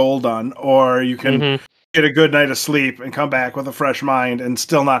get your goal done, or you can get a good night of sleep and come back with a fresh mind and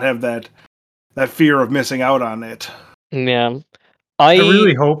still not have that fear of missing out on it. Yeah. I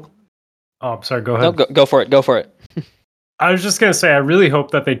really hope. Oh, sorry. Go ahead. No, go for it. Go for it. I was just gonna say, I really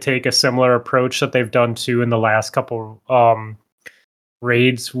hope that they take a similar approach that they've done too in the last couple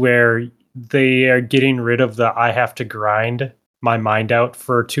raids, where they are getting rid of the I have to grind my mind out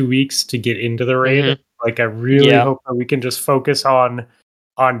for 2 weeks to get into the raid. Like, I really hope that we can just focus on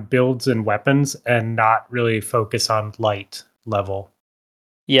builds and weapons and not really focus on light level.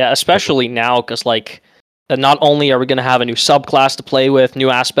 Yeah, especially now, because like not only are we going to have a new subclass to play with,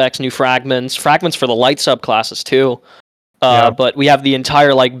 new aspects, new fragments for the light subclasses too, but we have the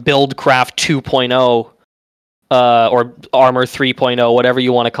entire like Buildcraft 2.0 or Armor 3.0, whatever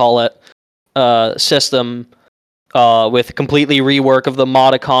you want to call it, system with completely rework of the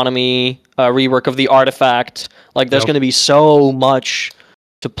mod economy, rework of the artifact. Like, there's going to be so much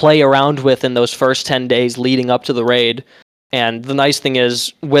to play around with in those first 10 days leading up to the raid. And the nice thing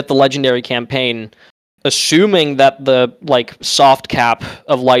is, with the legendary campaign, assuming that the like soft cap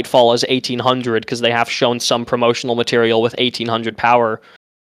of Lightfall is 1800, because they have shown some promotional material with 1800 power,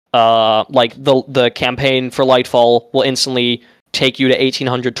 like the campaign for Lightfall will instantly take you to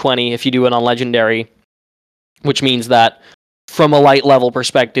 1820 if you do it on legendary, which means that from a light level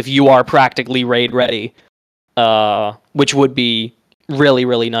perspective, you are practically raid ready, which would be really,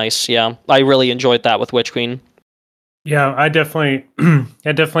 really nice. Yeah, I really enjoyed that with Witch Queen. Yeah, I definitely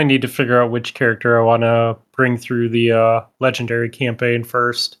need to figure out which character I want to bring through the legendary campaign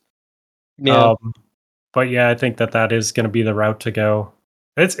first. Yeah. But yeah, I think that is going to be the route to go.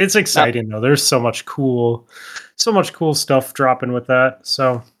 It's exciting though. There's so much cool stuff dropping with that.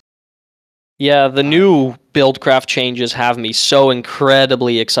 So yeah, the new Buildcraft changes have me so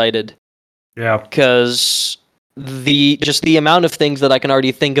incredibly excited. Yeah, because the amount of things that I can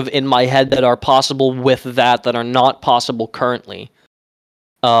already think of in my head that are possible with that are not possible currently.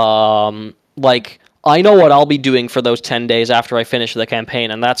 Like, I know what I'll be doing for those 10 days after I finish the campaign,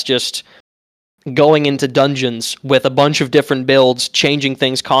 and that's just going into dungeons with a bunch of different builds, changing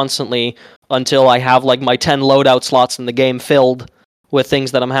things constantly until I have like my 10 loadout slots in the game filled with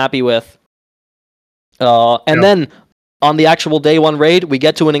things that I'm happy with. And then on the actual day one raid, we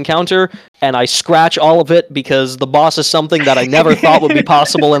get to an encounter, and I scratch all of it because the boss is something that I never thought would be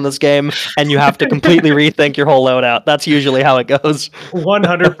possible in this game, and you have to completely rethink your whole loadout. That's usually how it goes.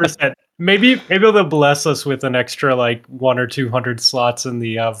 100%. Maybe they'll bless us with an extra like 100 or 200 slots in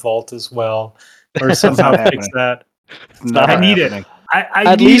the vault as well, or somehow fix that. I need it.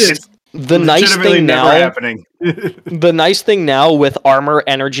 I need it. The nice thing now, the nice thing now with armor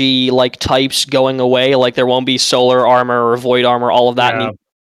energy like types going away, like there won't be solar armor or void armor, all of that.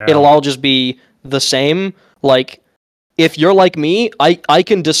 It'll all just be the same. Like, if you're like me, I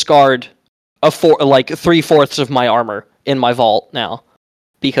can discard 3/4 of my armor in my vault now,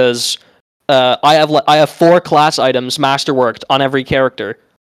 because I have 4 class items masterworked on every character.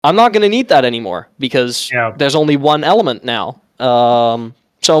 I'm not going to need that anymore because there's only one element now.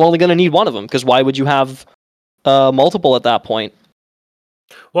 So I'm only going to need one of them, because why would you have multiple at that point?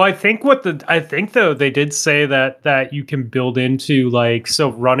 Well, I think though they did say that you can build into like,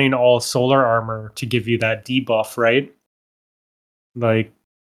 so running all solar armor to give you that debuff, right? Like,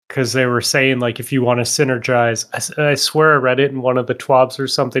 because they were saying like if you want to synergize, I swear I read it in one of the TWABs or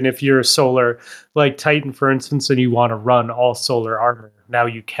something. If you're a solar like Titan, for instance, and you want to run all solar armor, now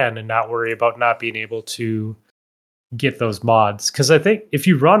you can and not worry about not being able to get those mods. Because I think if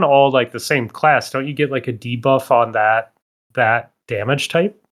you run all like the same class, don't you get like a debuff on that damage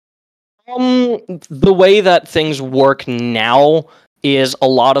type? The way that things work now is a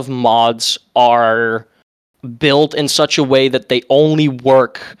lot of mods are built in such a way that they only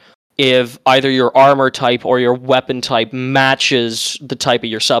work if either your armor type or your weapon type matches the type of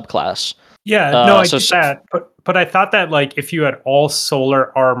your subclass. Yeah, no, I get that. But I thought that like if you had all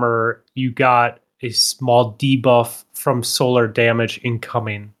solar armor, you got a small debuff from solar damage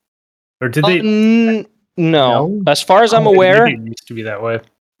incoming. Or did they? No. No? As far as I'm Oh, aware, maybe it used to be that way.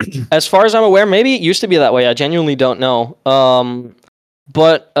 as far as I'm aware, maybe it used to be that way. I genuinely don't know.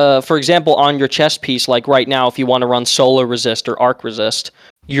 But for example, on your chest piece, like right now, if you want to run solar resist or arc resist,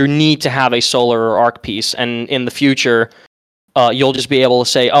 you need to have a solar or arc piece. And in the future, you'll just be able to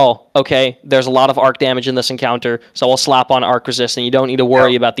say, oh, okay, there's a lot of arc damage in this encounter, so I'll slap on arc resist, and you don't need to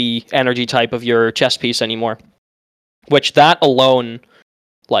worry about the energy type of your chest piece anymore. Which that alone,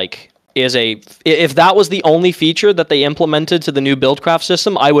 like, is if that was the only feature that they implemented to the new Buildcraft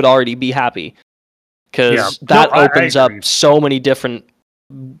system, I would already be happy. Because that opens up so many different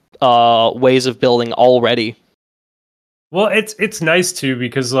ways of building already. Well, it's nice too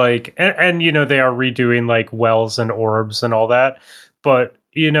because like and you know they are redoing like wells and orbs and all that, but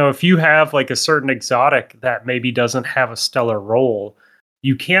you know if you have like a certain exotic that maybe doesn't have a stellar role,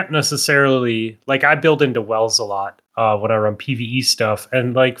 you can't necessarily like I build into wells a lot when I run PvE stuff,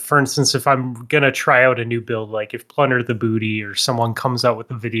 and like for instance if I'm gonna try out a new build, like if Plunder the Booty or someone comes out with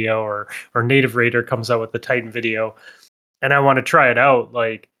a video or Native Raider comes out with the Titan video, and I want to try it out,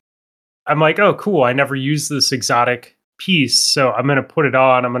 like I'm like, oh cool, I never used this exotic piece, so I'm gonna put it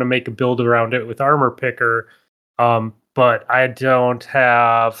on. I'm gonna make a build around it with armor picker, but I don't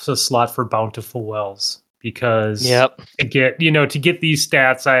have a slot for bountiful wells because to get these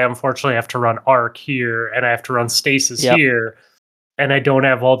stats, I unfortunately have to run arc here and I have to run stasis here, and I don't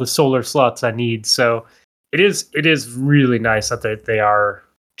have all the solar slots I need. So it is really nice that they are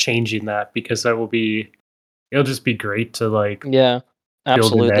changing that because it'll just be great to like build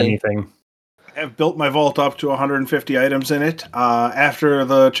into anything. I've built my vault up to 150 items in it. After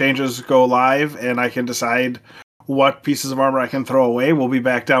the changes go live and I can decide what pieces of armor I can throw away, we'll be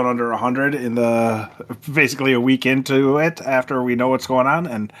back down under 100 in basically a week into it after we know what's going on,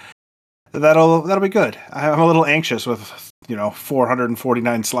 and that'll be good. I'm a little anxious with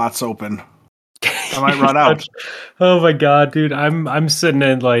 449 slots open. I might run out. Oh my god, dude! I'm sitting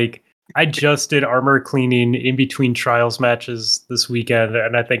in like. I just did armor cleaning in between trials matches this weekend,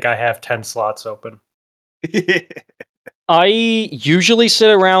 and I think I have 10 slots open. I usually sit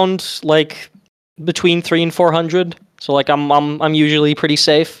around like between 300 and 400, so like I'm usually pretty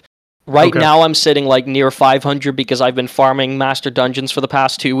safe. Right now, I'm sitting like near 500 because I've been farming Master Dungeons for the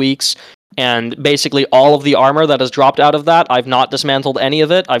past 2 weeks, and basically all of the armor that has dropped out of that, I've not dismantled any of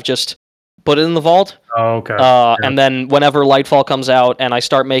it. I've just put it in the vault. Oh, okay. And then whenever Lightfall comes out and I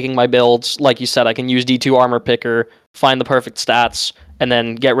start making my builds, like you said, I can use D2 Armor Picker, find the perfect stats, and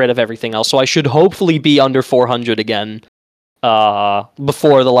then get rid of everything else. So I should hopefully be under 400 again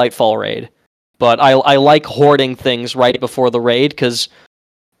before the Lightfall raid. But I like hoarding things right before the raid because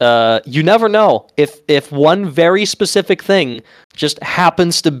you never know. If one very specific thing just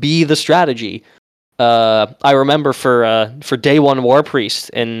happens to be the strategy. I remember for Day 1 War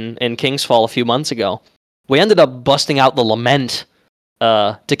Priest in Kingsfall a few months ago, we ended up busting out the Lament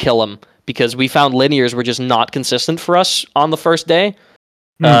to kill him because we found linears were just not consistent for us on the first day.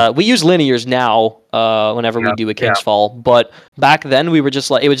 We use linears now whenever we do a Kingsfall, but back then we were just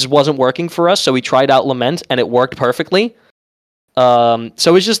like, it just wasn't working for us, so we tried out Lament and it worked perfectly.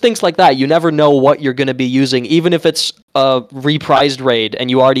 So it's just things like that. You never know what you're going to be using, even if it's a reprised raid and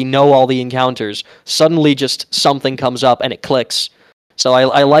you already know all the encounters. Suddenly just something comes up and it clicks. So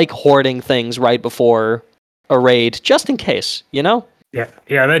I like hoarding things right before a raid, just in case, you know? Yeah,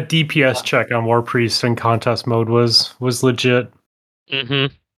 that DPS check on War Priest in contest mode was legit.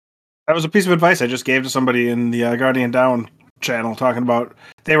 Mm-hmm. That was a piece of advice I just gave to somebody in the Guardian Down channel, talking about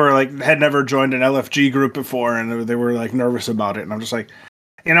they were like had never joined an LFG group before and they were like nervous about it, and I'm just like,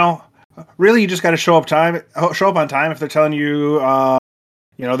 really, you just got to show up on time. If they're telling you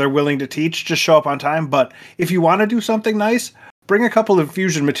they're willing to teach, just show up on time. But if you want to do something nice, bring a couple of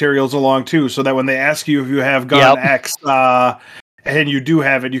infusion materials along too, so that when they ask you if you have gun X and you do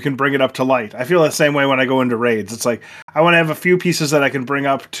have it, you can bring it up to light. I feel the same way when I go into raids. It's like I want to have a few pieces that I can bring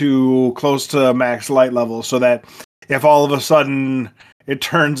up to close to max light level, so that if all of a sudden it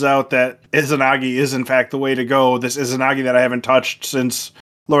turns out that Izanagi is in fact the way to go, this Izanagi that I haven't touched since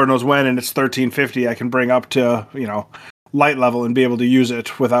Lord knows when, and it's 1350, I can bring up to, light level and be able to use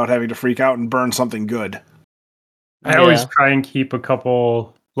it without having to freak out and burn something good. I always try and keep a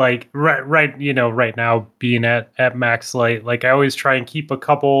couple, like right now being at max light, like I always try and keep a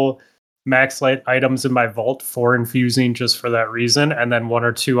couple max light items in my vault for infusing just for that reason, and then 1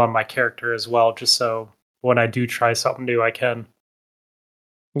 or 2 on my character as well, just so when I do try something new, I can.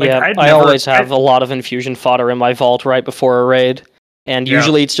 I always have a lot of infusion fodder in my vault right before a raid, and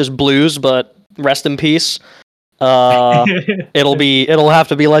usually it's just blues, but rest in peace. It'll have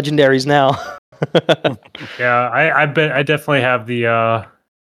to be legendaries now. Yeah, I bet I definitely have the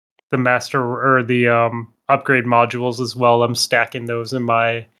master or the upgrade modules as well. I'm stacking those in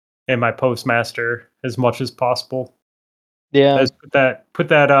my postmaster as much as possible. Yeah. Let's put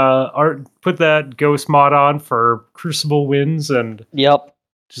that ghost mod on for Crucible wins and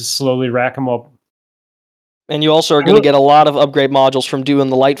just slowly rack them up. And you also are going to get a lot of upgrade modules from doing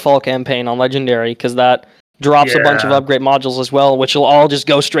the Lightfall campaign on Legendary, because that drops a bunch of upgrade modules as well, which will all just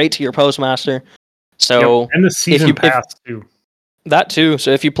go straight to your postmaster. So and the season pass too. That too.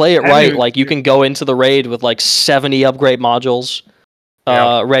 So if you play it right, like you can go into the raid with like 70 upgrade modules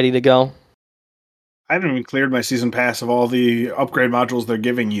ready to go. I haven't even cleared my season pass of all the upgrade modules they're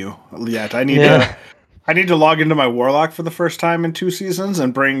giving you yet. I need to log into my Warlock for the first time in 2 seasons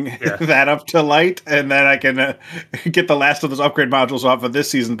and bring that up to light, and then I can get the last of those upgrade modules off of this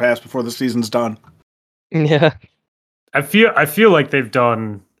season pass before the season's done. Yeah. I feel like they've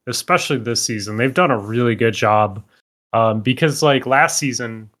done, especially this season, they've done a really good job. Because like last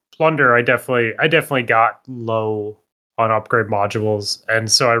season, Plunder, I definitely got low on upgrade modules,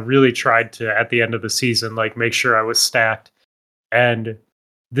 and so I really tried to, at the end of the season, like make sure I was stacked. And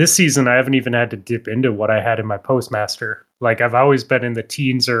this season, I haven't even had to dip into what I had in my postmaster. Like I've always been in the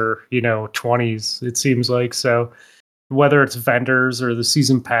teens or 20s, it seems like. So whether it's vendors or the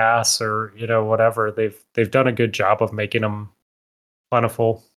season pass or whatever, they've done a good job of making them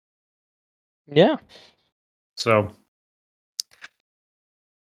plentiful. Yeah. So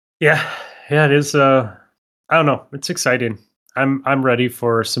yeah, it is. I don't know. It's exciting. I'm ready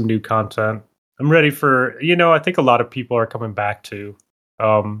for some new content. I'm ready for I think a lot of people are coming back to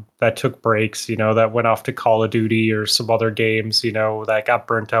that took breaks. That went off to Call of Duty or some other games. That got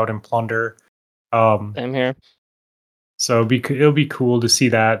burnt out in Plunder. I'm here. So it'll be cool to see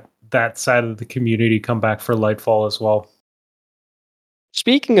that side of the community come back for Lightfall as well.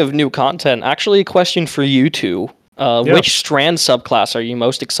 Speaking of new content, actually, a question for you two. Which Strand subclass are you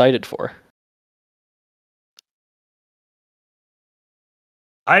most excited for?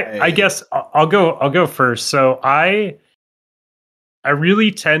 I guess I'll go first. So I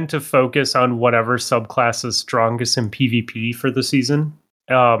really tend to focus on whatever subclass is strongest in PvP for the season.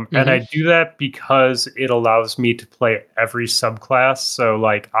 And I do that because it allows me to play every subclass. So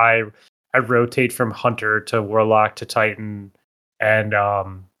like I rotate from Hunter to Warlock to Titan, and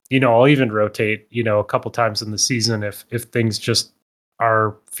I'll even rotate a couple times in the season if things just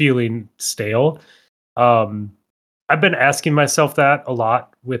are feeling stale. I've been asking myself that a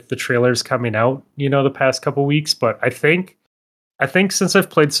lot with the trailers coming out, the past couple weeks. But I think since I've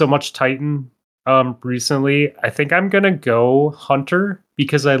played so much Titan recently, I think I'm gonna go Hunter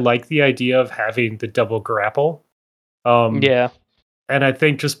because I like the idea of having the double grapple. And I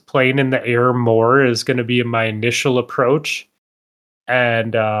think just playing in the air more is going to be my initial approach,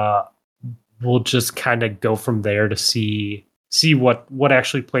 and we'll just kind of go from there to see what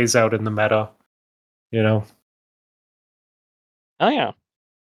actually plays out in the meta. Oh yeah.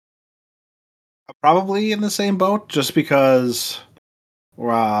 Probably in the same boat, just because,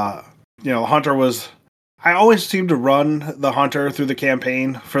 Hunter was. I always seem to run the Hunter through the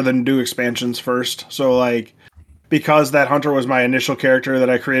campaign for the new expansions first. So, like, because that Hunter was my initial character that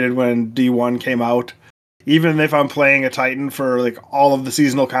I created when D1 came out, even if I'm playing a Titan for, like, all of the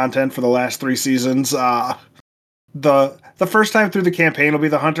seasonal content for the last 3 seasons, the first time through the campaign will be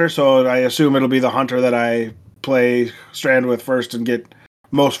the Hunter, so I assume it'll be the Hunter that I play Strand with first and get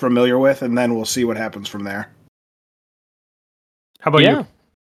most familiar with, and then we'll see what happens from there. How about you?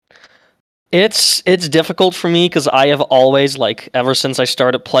 It's difficult for me because I have always, like, ever since I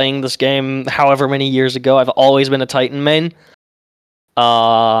started playing this game, however many years ago, I've always been a Titan main.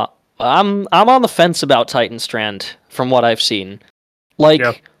 I'm on the fence about Titan Strand from what I've seen.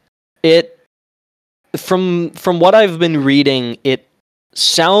 Like, it from what I've been reading, it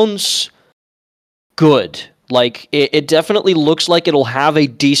sounds good. Like, it definitely looks like it'll have a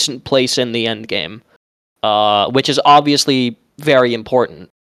decent place in the end game, which is obviously very important.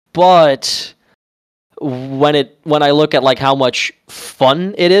 But when I look at like how much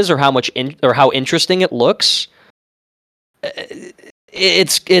fun it is, or how much or how interesting it looks,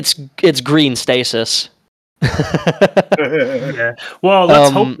 it's green stasis. Yeah. Well,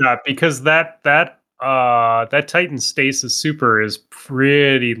 let's hope not, because that Titan stasis super is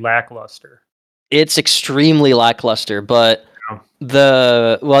pretty lackluster. It's extremely lackluster, but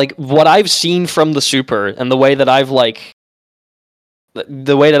what I've seen from the super and the way that I've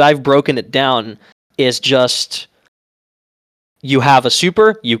broken it down is just you have a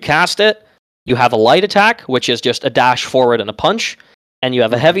super, you cast it, you have a light attack, which is just a dash forward and a punch, and you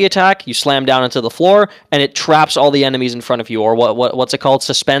have a heavy attack, you slam down into the floor, and it traps all the enemies in front of you, or what's it called?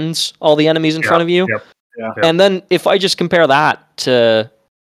 Suspends all the enemies in front of you. Yeah. And then if I just compare that to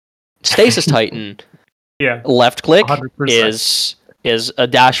Stasis Titan, left click 100%. is a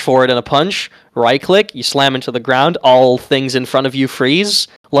dash forward and a punch. Right click, you slam into the ground, all things in front of you freeze.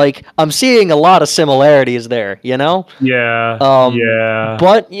 Like, I'm seeing a lot of similarities there, you know? Yeah.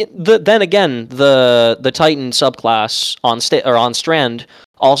 But then again, the Titan subclass on Strand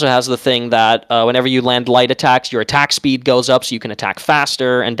also has the thing that whenever you land light attacks, your attack speed goes up, so you can attack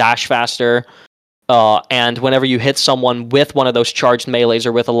faster and dash faster. And whenever you hit someone with one of those charged melees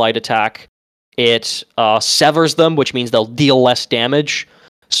or with a light attack, it severs them, which means they'll deal less damage.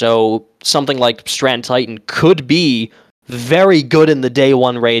 So something like Strand Titan could be very good in the day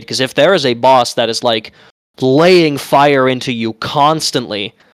one raid, because if there is a boss that is like laying fire into you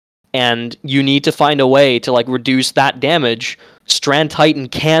constantly, and you need to find a way to like reduce that damage, Strand Titan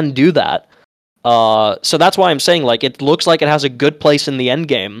can do that. So that's why I'm saying like it looks like it has a good place in the end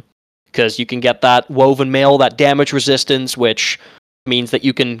game, because you can get that woven mail, that damage resistance, which means that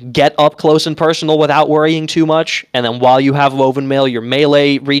you can get up close and personal without worrying too much, and then while you have woven mail, your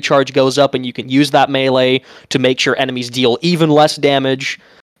melee recharge goes up, and you can use that melee to make sure enemies deal even less damage.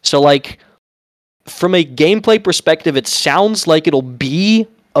 So, like, from a gameplay perspective, it sounds like it'll be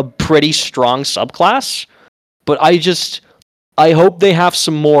a pretty strong subclass, but I hope they have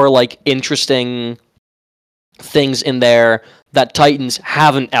some more, like, interesting things in there that Titans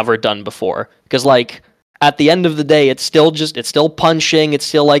haven't ever done before. Because, like, at the end of the day, it's still punching, it's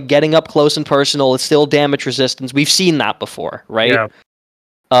still like getting up close and personal, it's still damage resistance. We've seen that before, right? Yeah.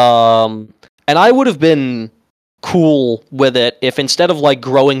 And I would have been cool with it if instead of like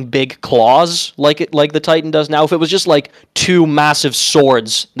growing big claws like the Titan does now, if it was just like two massive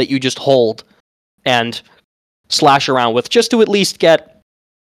swords that you just hold and slash around with, just to at least get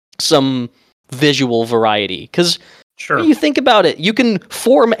some visual variety. Because when you think about it, you can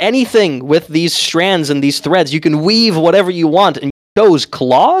form anything with these strands and these threads. You can weave whatever you want, and those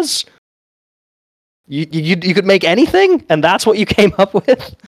claws, you could make anything, and that's what you came up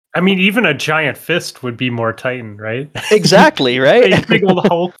with. I mean, even a giant fist would be more Titan, right? Exactly, right? Big old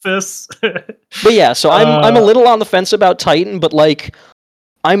Hulk fists. But yeah, so I'm a little on the fence about Titan, but like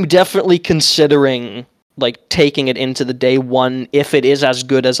I'm definitely considering like taking it into the day one if it is as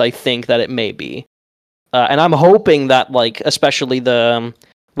good as I think that it may be. And I'm hoping that, like, especially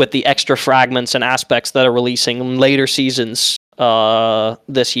with the extra fragments and aspects that are releasing in later seasons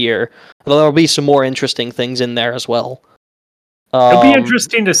this year, there'll be some more interesting things in there as well. It'll be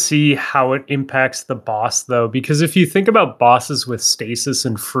interesting to see how it impacts the boss, though, because if you think about bosses with stasis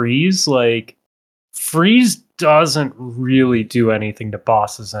and freeze, like, freeze doesn't really do anything to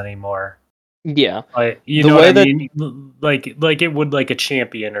bosses anymore. Yeah, like, you know what I mean? Like it would like a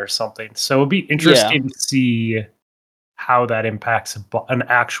champion or something. So it'd be interesting to see how that impacts an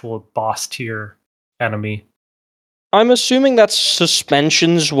actual boss tier enemy. I'm assuming that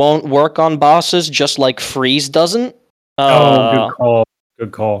suspensions won't work on bosses, just like freeze doesn't. Good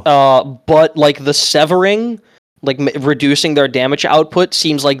call. But like the severing, like reducing their damage output,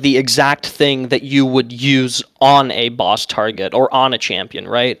 seems like the exact thing that you would use on a boss target or on a champion,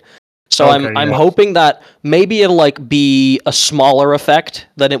 right? So I'm hoping that maybe it'll like be a smaller effect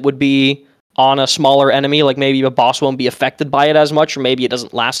than it would be on a smaller enemy. Like maybe a boss won't be affected by it as much, or maybe it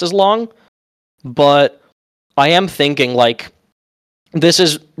doesn't last as long. But I am thinking like this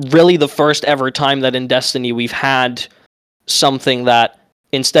is really the first ever time that in Destiny we've had something that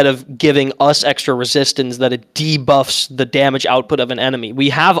instead of giving us extra resistance, that it debuffs the damage output of an enemy. We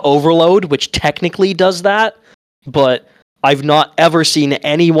have Overload, which technically does that, but I've not ever seen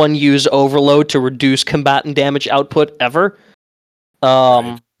anyone use Overload to reduce combatant damage output ever.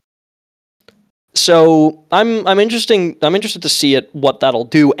 So I'm interested to see what that'll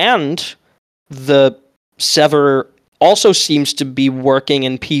do, and the Sever also seems to be working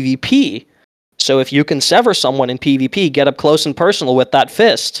in PvP. So if you can sever someone in PvP, get up close and personal with that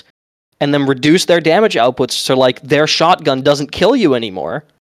fist, and then reduce their damage outputs so like their shotgun doesn't kill you anymore.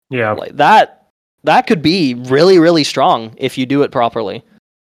 Yeah, like that could be really, really strong if you do it properly.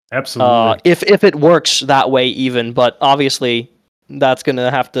 Absolutely. If it works that way even, but obviously that's going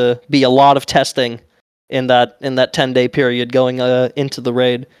to have to be a lot of testing in that 10-day period going into the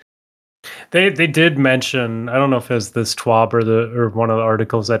raid. They did mention, I don't know if it was this TWAB or one of the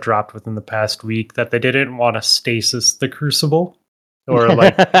articles that dropped within the past week, that they didn't want to stasis the Crucible, or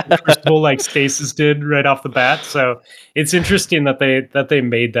like the Crucible like Stasis did right off the bat. So it's interesting that they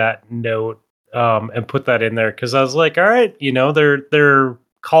made that note and put that in there because I was like, all right, they're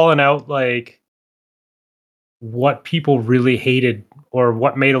calling out like what people really hated or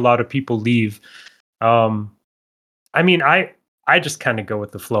what made a lot of people leave. I mean, I just kind of go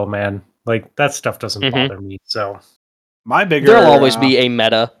with the flow, man. Like that stuff doesn't bother me. So my bigger there'll always be a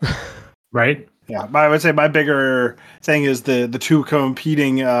meta, right? Yeah, but I would say my bigger thing is the two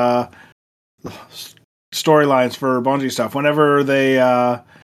competing storylines for Bungie stuff. Whenever they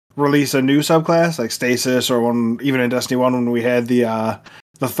release a new subclass like Stasis, or even in Destiny 1 when we had the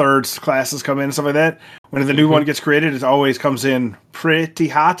third classes come in and stuff like that, when the new one gets created, it always comes in pretty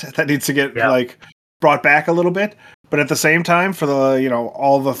hot. That needs to get like brought back a little bit. But at the same time, for the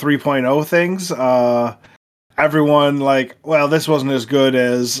all the 3.0 things, everyone like, well, this wasn't as good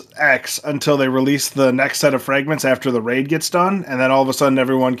as X until they release the next set of fragments after the raid gets done, and then all of a sudden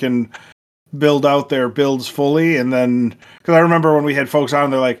everyone can build out their builds fully. And then, because I remember when we had folks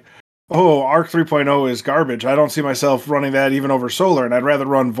on, they're like, oh, Arc 3.0 is garbage. I don't see myself running that even over Solar, and I'd rather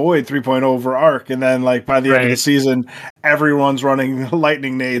run Void 3.0 over Arc. And then, like, by the end of the season, everyone's running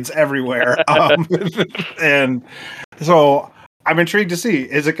lightning nades everywhere. And so I'm intrigued to see,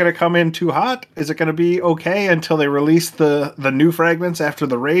 is it going to come in too hot? Is it going to be okay until they release the new fragments after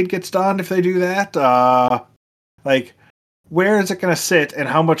the raid gets done, if they do that? Like, where is it going to sit, and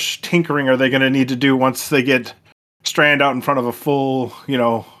how much tinkering are they going to need to do once they get Strand out in front of a full,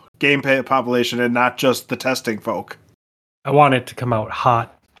 game population and not just the testing folk? I want it to come out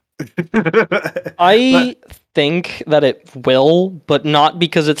hot. I think that it will, but not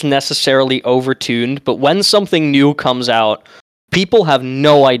because it's necessarily overtuned. But when something new comes out, people have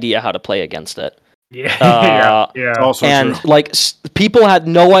no idea how to play against it. Yeah, yeah. Also and true. like people had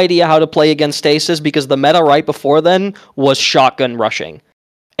no idea how to play against Stasis because the meta right before then was shotgun rushing,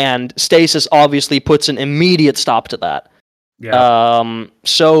 and Stasis obviously puts an immediate stop to that. Yeah.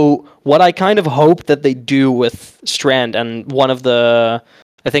 So what I kind of hope that they do with Strand, and one of the,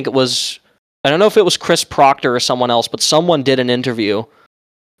 I think it was, I don't know if it was Chris Proctor or someone else, but someone did an interview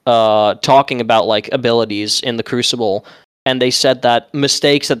talking about like abilities in the Crucible, and they said that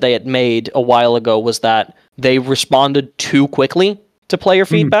mistakes that they had made a while ago was that they responded too quickly to player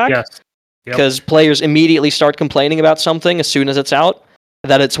feedback. Yes. Because players immediately start complaining about something as soon as it's out,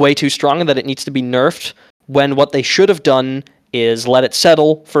 that it's way too strong and that it needs to be nerfed, when what they should have done is let it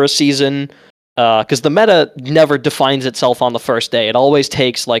settle for a season, because the meta never defines itself on the first day. It always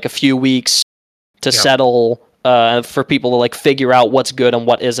takes like a few weeks to settle, for people to like figure out what's good and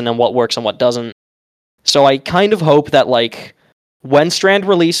what isn't, and what works and what doesn't. So I kind of hope that like when Strand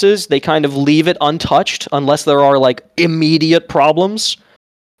releases, they kind of leave it untouched unless there are like immediate problems,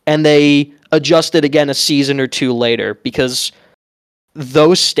 and they adjust it again a season or two later, because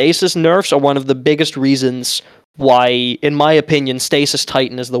those Stasis nerfs are one of the biggest reasons why, in my opinion, Stasis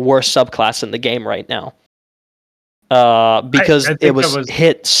Titan is the worst subclass in the game right now. Because it was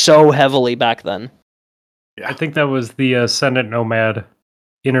hit so heavily back then. Yeah. I think that was the Ascendant Nomad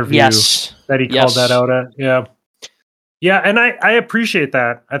interview that he called that out at. Yeah. Yeah, and I appreciate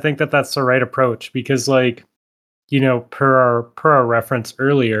that. I think that that's the right approach because, like, per our reference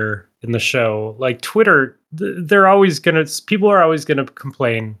earlier in the show, like Twitter, people are always gonna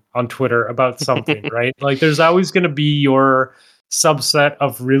complain on Twitter about something, right? Like there's always gonna be your subset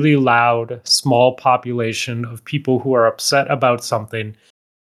of really loud, small population of people who are upset about something.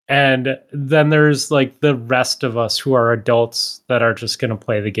 And then there's like the rest of us who are adults that are just gonna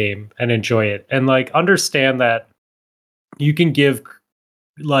play the game and enjoy it. And like understand that you can give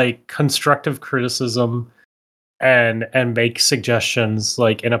like constructive criticism and make suggestions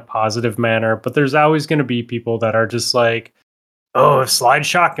like in a positive manner, but there's always going to be people that are just like, oh, slide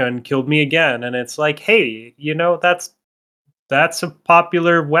shotgun killed me again, and it's like, hey, that's a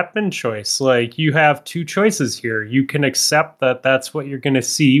popular weapon choice. Like you have two choices here. You can accept that that's what you're going to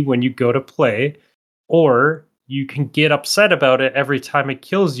see when you go to play, or you can get upset about it every time it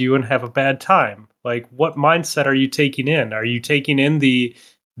kills you and have a bad time. Like what mindset are you taking in? Are you taking in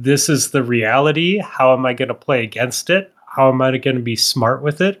this is the reality? How am I going to play against it? How am I going to be smart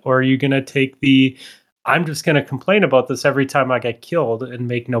with it? Or are you going to take I'm just going to complain about this every time I get killed and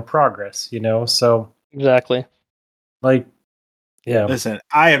make no progress, So exactly. Like, yeah. Listen,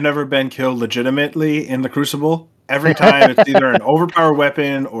 I have never been killed legitimately in the Crucible. Every time it's either an overpowered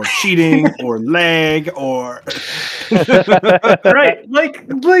weapon or cheating or lag or right. Like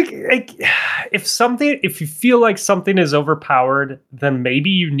if you feel like something is overpowered, then maybe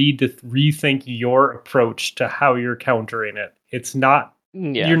you need to rethink your approach to how you're countering it. It's not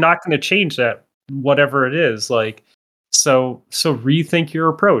you're not going to change that, whatever it is. Like so rethink your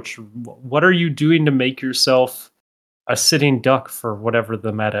approach. What are you doing to make yourself a sitting duck for whatever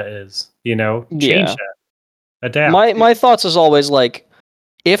the meta is? Change Yeah. that, adapt. My thoughts is always like,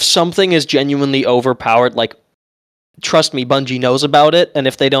 if something is genuinely overpowered, like, trust me, Bungie knows about it, and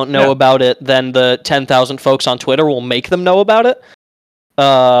if they don't know about it, then the 10,000 folks on Twitter will make them know about it.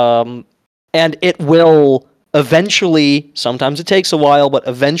 And it will eventually, sometimes it takes a while, but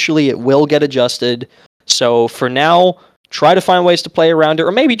eventually it will get adjusted. So for now, try to find ways to play around it,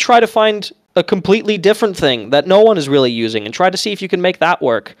 or maybe try to find a completely different thing that no one is really using, and try to see if you can make that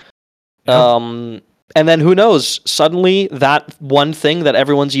work. Yep. And then who knows? Suddenly, that one thing that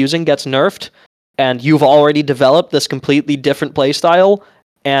everyone's using gets nerfed, and you've already developed this completely different playstyle,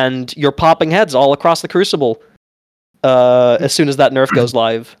 and you're popping heads all across the Crucible as soon as that nerf goes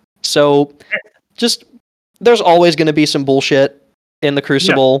live. So, there's always going to be some bullshit in the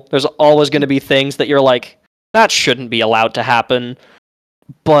Crucible. There's always going to be things that you're like, that shouldn't be allowed to happen.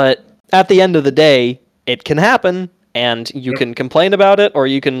 But at the end of the day, it can happen, and you can complain about it, or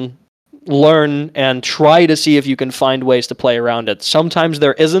you can learn and try to see if you can find ways to play around it. Sometimes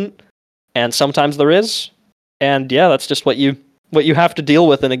there isn't, and sometimes there is. And yeah, that's just what you have to deal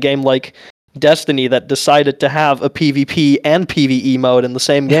with in a game like Destiny that decided to have a PvP and PvE mode in the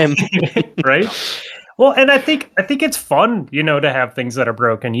same game. Right? Well, and I think it's fun, to have things that are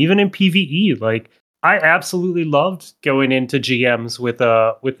broken, even in PvE. Like, I absolutely loved going into GMs with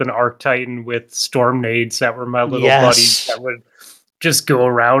an Arc Titan with Storm Nades that were my little buddies that would just go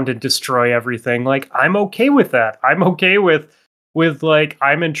around and destroy everything. Like, I'm okay with that. I'm okay with like,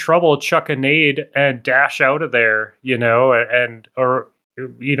 I'm in trouble, chuck a nade and dash out of there, or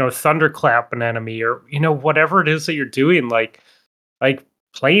thunderclap an enemy, or whatever it is that you're doing. Like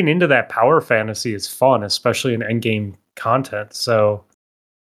playing into that power fantasy is fun, especially in endgame content. So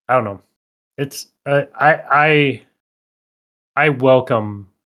I don't know. It's I welcome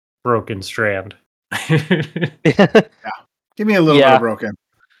Broken Strand. Give me a little bit of broken.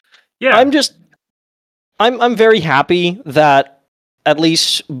 Yeah. I'm very happy that at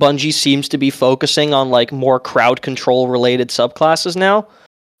least Bungie seems to be focusing on like more crowd control related subclasses now.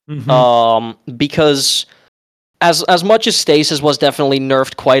 Mm-hmm. Because as much as Stasis was definitely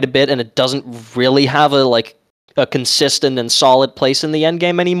nerfed quite a bit, and it doesn't really have a consistent and solid place in the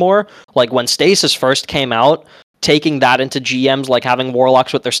endgame anymore. Like when Stasis first came out, taking that into GMs, like having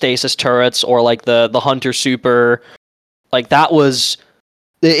Warlocks with their Stasis turrets, or like the Hunter Super, like that was,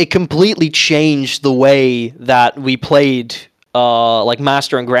 it completely changed the way that we played like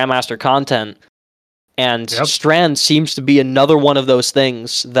Master and Grandmaster content. And Strand seems to be another one of those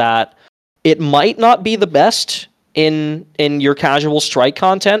things that it might not be the best in your casual strike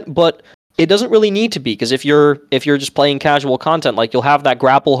content, but it doesn't really need to be, because if you're just playing casual content, like you'll have that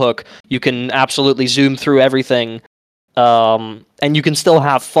grapple hook, you can absolutely zoom through everything, and you can still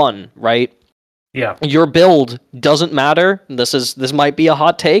have fun, right? Yeah. Your build doesn't matter. This might be a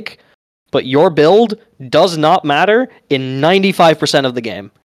hot take, but your build does not matter in 95% of the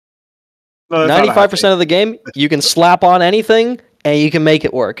game. 95% of the game, you can slap on anything and you can make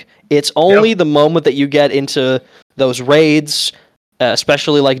it work. It's only the moment that you get into those raids,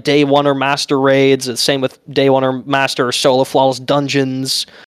 especially like Day 1 or Master raids, the same with Day 1 or Master or Solo Flawless dungeons,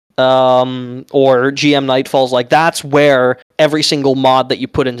 or GM Nightfalls, like that's where every single mod that you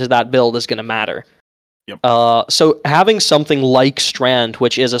put into that build is going to matter. So having something like Strand,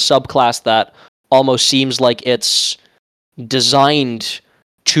 which is a subclass that almost seems like it's designed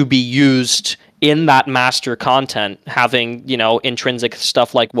to be used in that Master content, having, intrinsic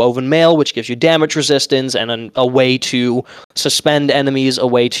stuff like Woven Mail, which gives you damage resistance, and a way to suspend enemies, a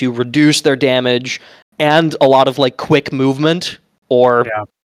way to reduce their damage, and a lot of like quick movement, or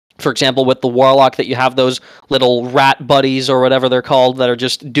for example, with the Warlock, that you have those little rat buddies or whatever they're called that are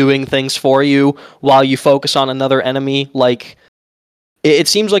just doing things for you while you focus on another enemy. Like, it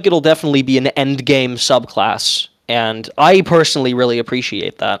seems like it'll definitely be an end game subclass, and I personally really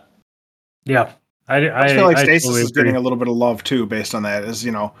appreciate that. Yeah. I feel like Stasis is getting a little bit of love too, based on that,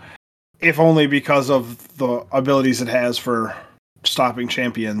 if only because of the abilities it has for stopping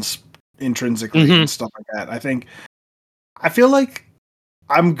champions intrinsically and stuff like that. I feel like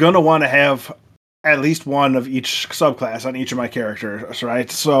I'm gonna want to have at least one of each subclass on each of my characters, right?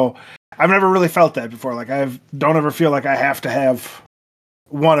 So I've never really felt that before. Like, don't ever feel like I have to have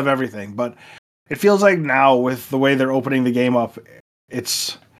one of everything, but it feels like now, with the way they're opening the game up,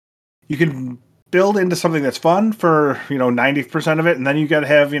 you can build into something that's fun for 90% of it, and then you got to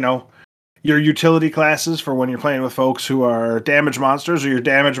have your utility classes for when you're playing with folks who are damage monsters, or your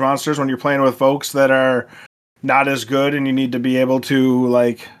damage monsters when you're playing with folks that are not as good, and you need to be able to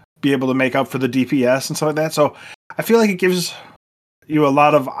make up for the DPS and stuff like that. So I feel like it gives you a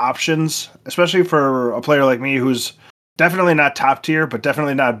lot of options, especially for a player like me who's definitely not top tier, but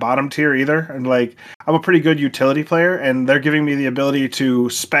definitely not bottom tier either. And like, I'm a pretty good utility player, and they're giving me the ability to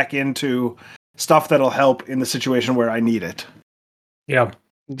spec into stuff that'll help in the situation where I need it. Yeah.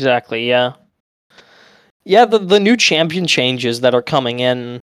 Exactly, yeah. Yeah, the new champion changes that are coming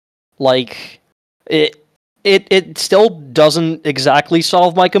in, like, it still doesn't exactly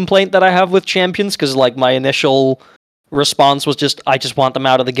solve my complaint that I have with champions, because, like, my initial response was I just want them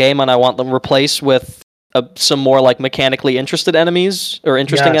out of the game, and I want them replaced with some more, like, mechanically interested enemies, or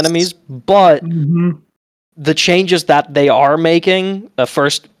interesting Yes. enemies, but Mm-hmm. the changes that they are making,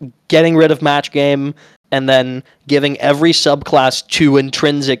 first getting rid of match game, and then giving every subclass 2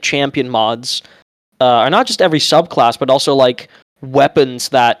 intrinsic champion mods, or not just every subclass, but also like weapons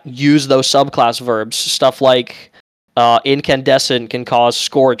that use those subclass verbs. Stuff like incandescent can cause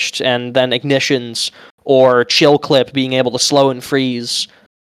scorched, and then ignitions, or chill clip being able to slow and freeze.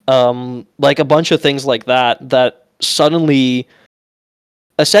 Like a bunch of things like that suddenly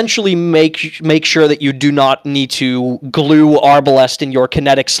essentially make sure that you do not need to glue Arbalest in your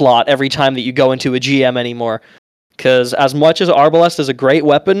kinetic slot every time that you go into a GM anymore. Because as much as Arbalest is a great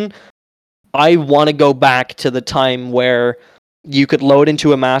weapon, I want to go back to the time where you could load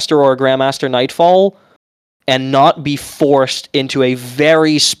into a Master or a Grandmaster Nightfall and not be forced into a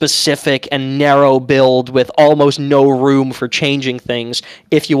very specific and narrow build with almost no room for changing things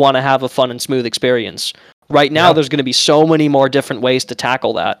if you want to have a fun and smooth experience. Right now, there's going to be so many more different ways to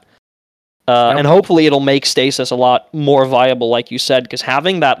tackle that. And hopefully it'll make Stasis a lot more viable, like you said, because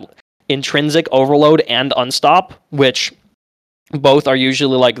having that intrinsic overload and unstop, which both are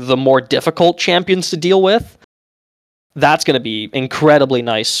usually like the more difficult champions to deal with, that's going to be incredibly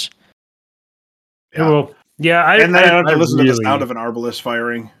nice. Yeah. Well, yeah, I don't have to listen to the really... sound of an Arbalest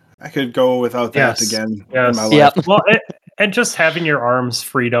firing. I could go without that again in my life. Yep. Well, and just having your arms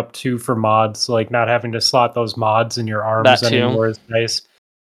freed up too for mods, like not having to slot those mods in your arms anymore is nice.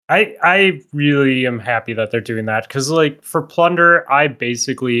 I really am happy that they're doing that, because like for Plunder, I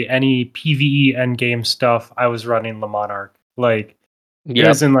basically any PvE endgame stuff I was running the Monarch. Like it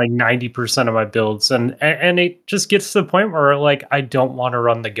was in like 90% of my builds, and it just gets to the point where like I don't want to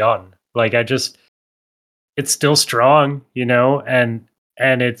run the gun. Like it's still strong, you know, and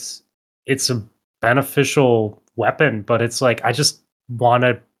it's a beneficial weapon, but it's like I just want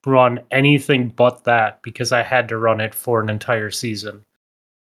to run anything but that because I had to run it for an entire season,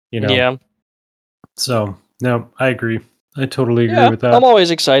 you know. Yeah. So no, I agree. I totally agree with that. I'm always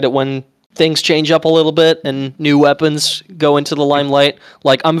excited when things change up a little bit and new weapons go into the limelight.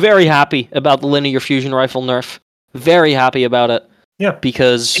 Like, I'm very happy about the linear fusion rifle nerf. Very happy about it. Yeah,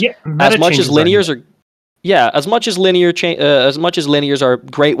 because as much as linears are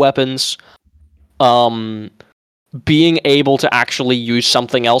great weapons, being able to actually use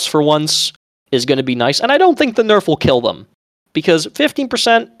something else for once is going to be nice. And I don't think the nerf will kill them, because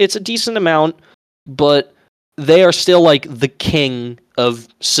 15%, it's a decent amount, but they are still like the king of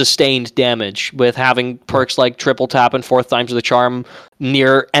sustained damage, with having perks like triple tap and 4th times the charm,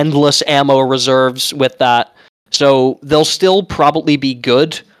 near endless ammo reserves with that. So they'll still probably be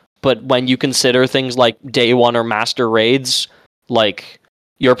good, but when you consider things like day 1 or master raids, like,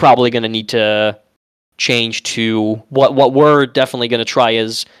 you're probably going to need to change to what we're definitely going to try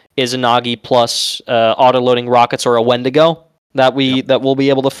is Izanagi plus auto-loading rockets or a Wendigo that we'll be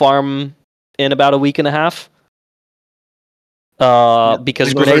able to farm in about a week and a half.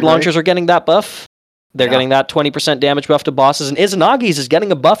 Because grenade launchers are getting that buff. They're getting that 20% damage buff to bosses, and Izanagi's is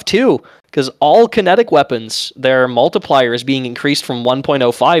getting a buff too, because all kinetic weapons, their multiplier is being increased from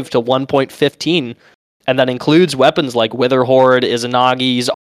 1.05 to 1.15, and that includes weapons like Wither Horde, Izanagi's,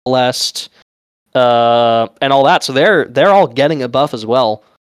 Arbalest, and all that. So they're all getting a buff as well.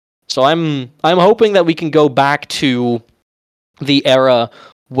 So I'm hoping that we can go back to the era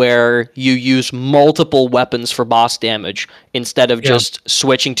where you use multiple weapons for boss damage instead of just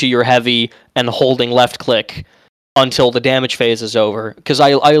switching to your heavy and holding left click until the damage phase is over. Because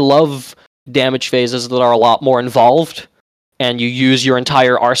I love damage phases that are a lot more involved, and you use your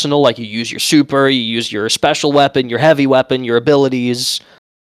entire arsenal, like you use your super, you use your special weapon, your heavy weapon, your abilities.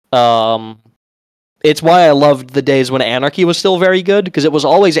 It's why I loved the days when Anarchy was still very good, because it was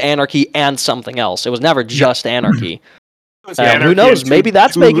always Anarchy and something else. It was never just Anarchy. Who knows? Maybe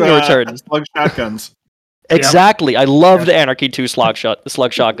that's making a return. Slug shotguns. Exactly. I loved Anarchy 2 slug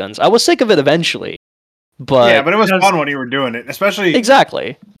shotguns. I was sick of it eventually, but but it was fun when you were doing it, especially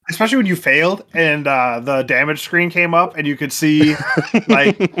when you failed and the damage screen came up and you could see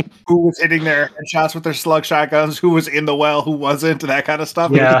like who was hitting their headshots with their slug shotguns, who was in the well, who wasn't, that kind of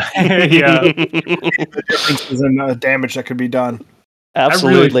stuff. Yeah, the differences in damage that could be done.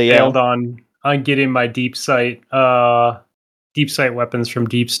 Absolutely. I really failed on on getting my deep sight weapons from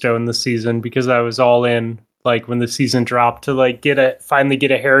Deepstone this season because I was all in like when the season dropped to like finally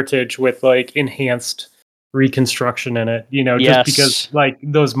get a heritage with like enhanced reconstruction in it, just because like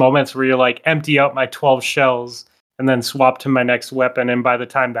those moments where you're like empty out my 12 shells and then swap to my next weapon, and by the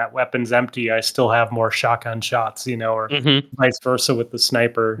time that weapon's empty I still have more shotgun shots, or vice versa with the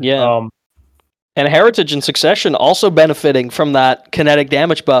sniper. And Heritage and Succession also benefiting from that kinetic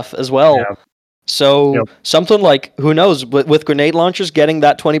damage buff as well. Yeah. So something like, who knows, with grenade launchers getting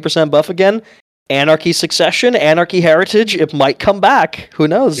that 20% buff again, Anarchy Succession, Anarchy Heritage, it might come back. Who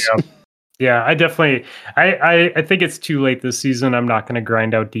knows? Yeah, I definitely, I think it's too late this season. I'm not going to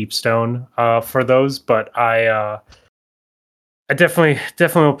grind out Deepstone for those, but I definitely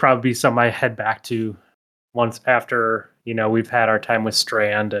will probably be something I head back to once after, we've had our time with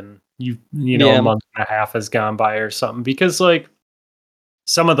Strand and a month and a half has gone by or something, because like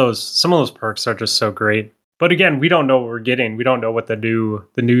some of those perks are just so great. But again, we don't know what we're getting. We don't know what the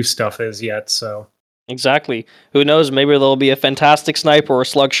new stuff is yet, so. Exactly. Who knows? Maybe there'll be a fantastic sniper or a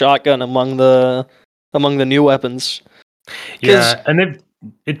slug shotgun among the new weapons. Yeah, and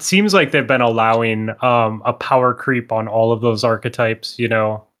it seems like they've been allowing a power creep on all of those archetypes.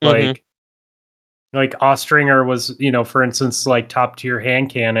 Like Austringer was, for instance, like top tier hand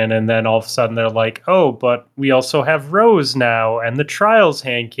cannon, and then all of a sudden they're like, oh, but we also have Rose now, and the Trials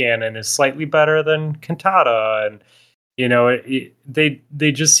hand cannon is slightly better than Cantata, and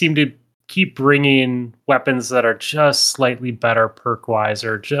they just seem to keep bringing weapons that are just slightly better perk wise,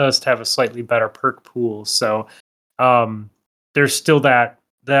 or just have a slightly better perk pool. So there's still that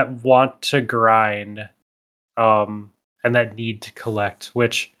want to grind, and that need to collect,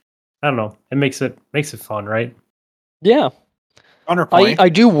 which I don't know. It makes it fun, right? Yeah. Counterpoint. I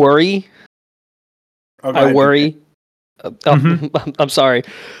do worry. Okay, I worry. I'm sorry.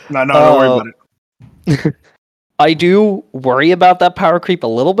 No, don't worry about it. I do worry about that power creep a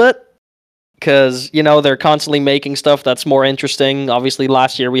little bit, because they're constantly making stuff that's more interesting. Obviously,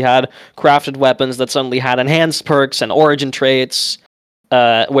 last year we had crafted weapons that suddenly had enhanced perks and origin traits,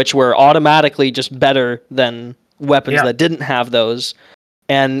 which were automatically just better than weapons that didn't have those.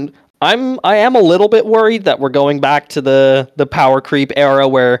 And I am a little bit worried that we're going back to the power creep era,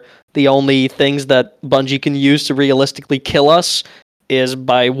 where the only things that Bungie can use to realistically kill us is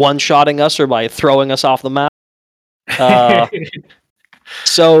by one-shotting us or by throwing us off the map.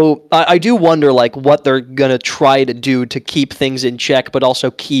 So I do wonder like what they're gonna try to do to keep things in check, but also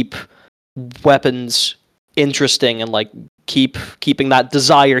keep weapons interesting and like keeping that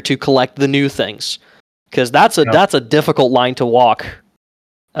desire to collect the new things, because that's a difficult line to walk.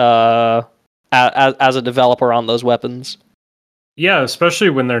 As a developer on those weapons. Yeah, especially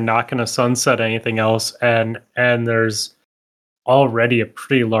when they're not going to sunset anything else, and there's already a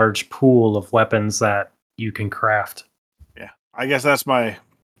pretty large pool of weapons that you can craft. Yeah, I guess that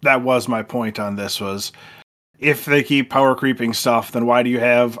was my point on this was, if they keep power creeping stuff, then why do you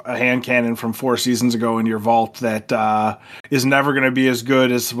have a hand cannon from 4 seasons ago in your vault that is never going to be as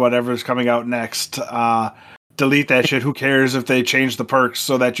good as whatever's coming out next? Delete that shit. Who cares if they change the perks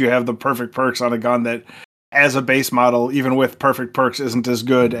so that you have the perfect perks on a gun that, as a base model, even with perfect perks, isn't as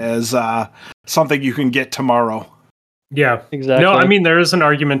good as something you can get tomorrow. Yeah, exactly. No, I mean, there is an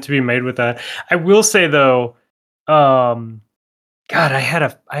argument to be made with that. I will say though, God, I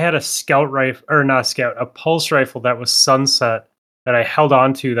had a scout rifle, or not a scout, a pulse rifle that was sunset that I held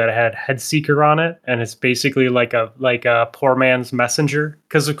on to, that had Headseeker on it, and it's basically like a poor man's messenger.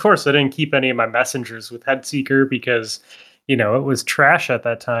 Because of course I didn't keep any of my messengers with Headseeker because it was trash at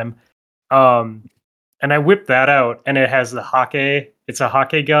that time. And I whipped that out, and it has the Hake. It's a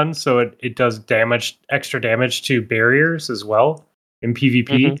Hake gun, so it does extra damage to barriers as well in PvP.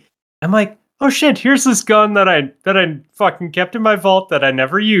 Mm-hmm. I'm like, oh shit, here's this gun that I fucking kept in my vault that I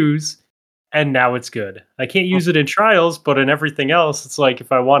never use. And now it's good. I can't use it in trials, but in everything else, it's like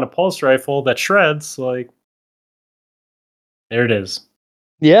if I want a pulse rifle that shreds, like, there it is.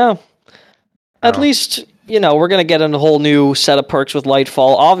 Yeah. At least, we're going to get a whole new set of perks with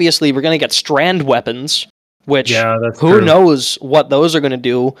Lightfall. Obviously, we're going to get Strand weapons, which who knows what those are going to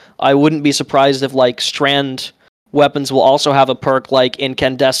do. I wouldn't be surprised if, like, Strand weapons will also have a perk like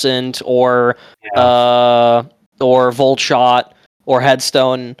Incandescent or Volt Shot or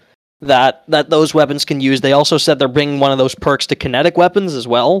Headstone that those weapons can use. They also said they're bringing one of those perks to kinetic weapons as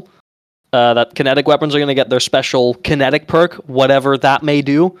well. That kinetic weapons are going to get their special kinetic perk, whatever that may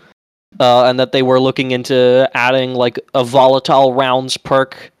do. And that they were looking into adding like a volatile rounds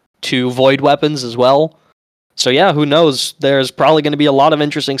perk to void weapons as well. So yeah, who knows? There's probably going to be a lot of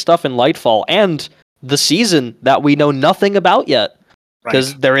interesting stuff in Lightfall and the season that we know nothing about yet.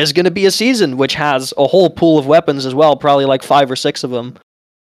 because there is going to be a season which has a whole pool of weapons as well, probably like 5 or 6 of them,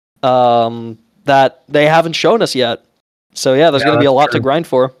 that they haven't shown us yet. So yeah, there's going to be a lot to grind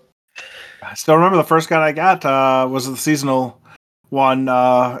for. I still remember the first gun I got was the seasonal one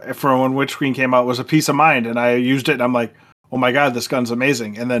for when Witch Queen came out, was a Peace of Mind, and I used it and I'm like, oh my god, this gun's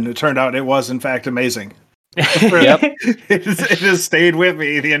amazing. And then it turned out it was in fact amazing. Yep. It just stayed with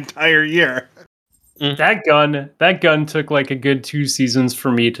me the entire year. That gun took like a good 2 seasons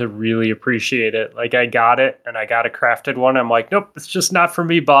for me to really appreciate it. Like I got it and I got a crafted one. I'm like, nope, it's just not for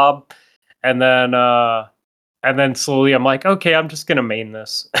me, Bob. And then slowly I'm like, okay, I'm just gonna main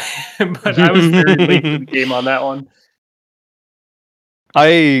this. But I was very late to the game on that one.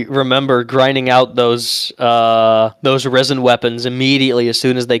 I remember grinding out those risen weapons immediately as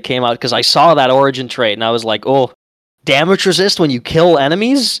soon as they came out, because I saw that origin trait and I was like, oh, damage resist when you kill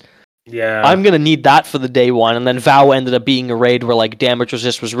enemies? Yeah. I'm going to need that for the day one. And then VOW ended up being a raid where like damage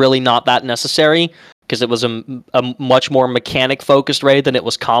resist was really not that necessary, because it was a much more mechanic focused raid than it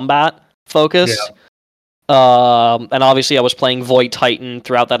was combat focused. Yeah. And obviously I was playing Void Titan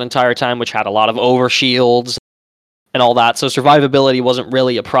throughout that entire time, which had a lot of overshields and all that, so survivability wasn't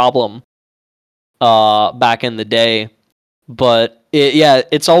really a problem back in the day. But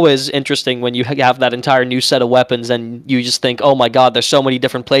it's always interesting when you have that entire new set of weapons and you just think, oh my god, there's so many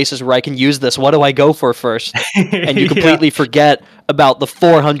different places where I can use this. What do I go for first? And you completely forget about the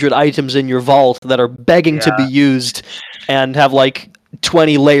 400 items in your vault that are begging to be used and have like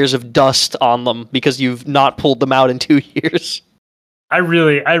 20 layers of dust on them because you've not pulled them out in 2 years. I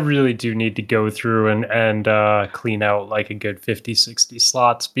really do need to go through and clean out like a good 50, 60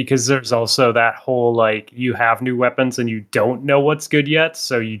 slots, because there's also that whole like you have new weapons and you don't know what's good yet,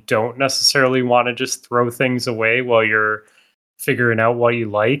 so you don't necessarily want to just throw things away while you're figuring out what you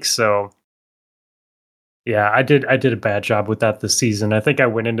like. So yeah, I did a bad job with that this season. I think I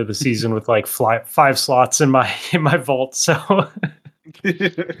went into the season with like 5 slots in my vault. So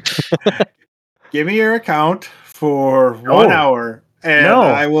give me your account for 1 hour. And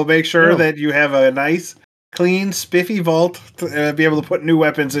I will make sure that you have a nice, clean, spiffy vault to be able to put new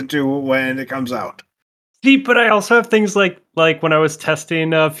weapons into when it comes out. See, but I also have things like when I was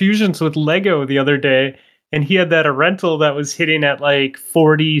testing fusions with Lego the other day, and he had that a rental that was hitting at like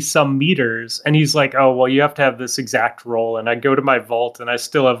 40 some meters, and he's like, oh, well, you have to have this exact roll. And I go to my vault and I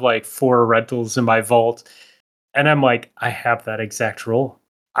still have like 4 rentals in my vault. And I'm like, I have that exact roll.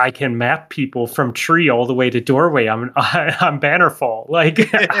 I can map people from tree all the way to doorway. I'm Bannerfall.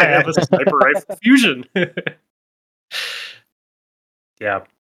 Like I have a sniper rifle fusion. Yeah.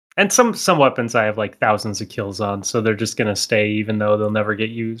 And some weapons I have like thousands of kills on, so they're just gonna stay even though they'll never get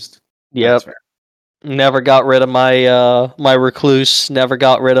used. Yep. Never got rid of my my recluse, never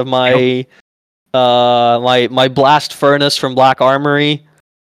got rid of my my blast furnace from Black Armory.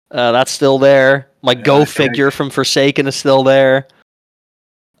 That's still there. My Go figure from Forsaken is still there.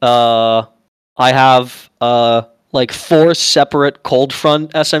 I have like 4 separate Cold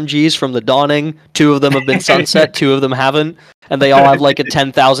Front SMGs from the Dawning. 2 of them have been sunset, 2 of them haven't, and they all have like a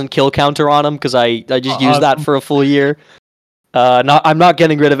 10,000 kill counter on them because I just used that for a full year. I'm not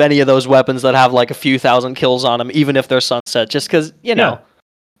getting rid of any of those weapons that have like a few thousand kills on them, even if they're sunset, just because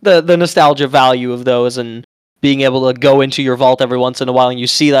the nostalgia value of those, and being able to go into your vault every once in a while and you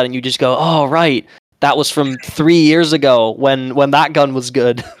see that and you just go, oh right, that was from 3 years ago when that gun was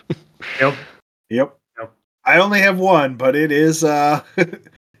good. Yep. I only have one, but it is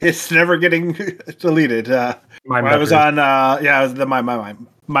it's never getting deleted. I was on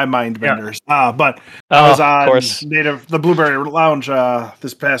my mind benders. But I was on the Blueberry Lounge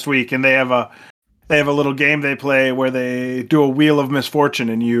this past week, and they have a little game they play where they do a Wheel of Misfortune,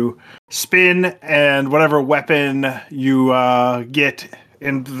 and you spin, and whatever weapon you get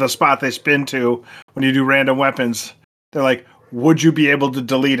in the spot they spin to when you do random weapons, they're like, would you be able to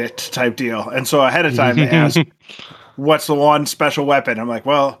delete it type deal? And so ahead of time they ask, what's the one special weapon? I'm like,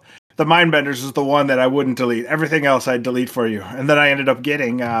 well, the Mindbenders is the one that I wouldn't delete. Everything else I'd delete for you. And then I ended up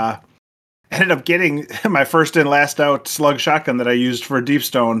getting my first and last out slug shotgun that I used for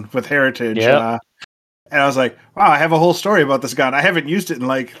Deepstone with Heritage. And I was like, wow, I have a whole story about this gun. I haven't used it in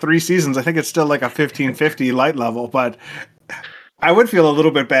like 3 seasons. I think it's still like a 1550 light level, but I would feel a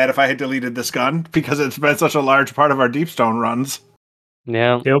little bit bad if I had deleted this gun because it's been such a large part of our Deepstone runs.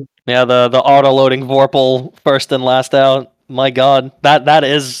 Yeah. Yep. Yeah, the auto-loading Vorpal first and last out. My god. That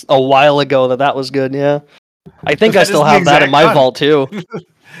is a while ago that was good, yeah. I think I still have that in my vault too.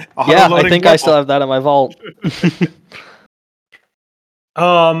 Yeah, I think I still have that in my vault.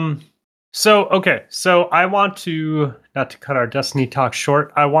 So I want to, not to cut our Destiny talk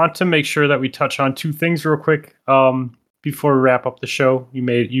short, I want to make sure that we touch on 2 things real quick. before we wrap up the show.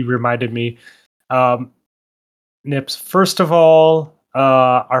 You reminded me. Nips, first of all,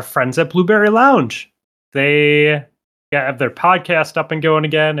 our friends at Blueberry Lounge, they have their podcast up and going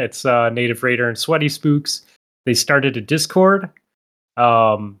again. It's Native Raider and Sweaty Spooks. They started a Discord.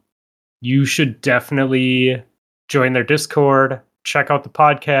 You should definitely join their Discord. Check out the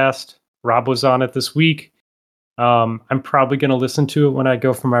podcast. Rob was on it this week. I'm probably going to listen to it when I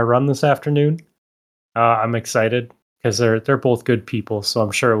go for my run this afternoon. I'm excited because they're both good people, so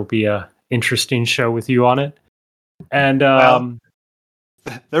I'm sure it will be a interesting show with you on it. And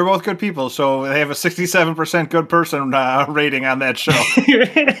they're both good people, so they have a 67% good person rating on that show.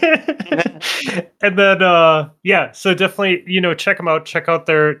 And then so definitely, check them out. Check out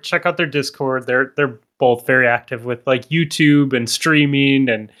their Discord. They're both very active with like YouTube and streaming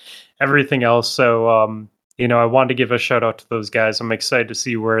and everything else. So I wanted to give a shout out to those guys. I'm excited to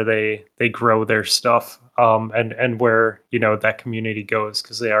see where they grow their stuff and where that community goes,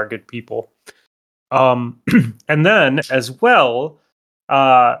 because they are good people. And then as well,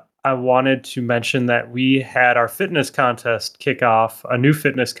 I wanted to mention that we had our fitness contest kick off, a new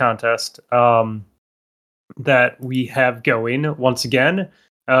fitness contest that we have going once again.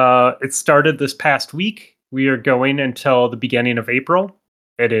 It started this past week. We are going until the beginning of April.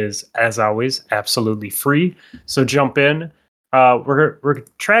 It is, as always, absolutely free. So jump in. We're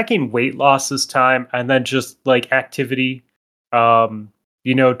tracking weight loss this time, and then just like activity, trying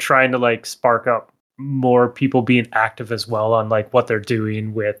to like spark up more people being active as well on like what they're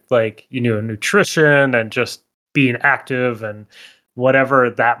doing with like nutrition and just being active and whatever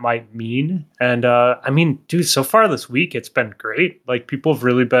that might mean. And dude, so far this week it's been great. Like, people have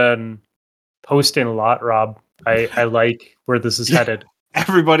really been posting a lot, Rob. I like where this is headed.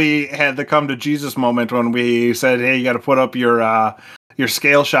 Everybody had the come to Jesus moment when we said, hey, you got to put up your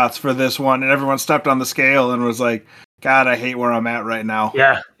scale shots for this one, and everyone stepped on the scale and was like, God, I hate where I'm at right now.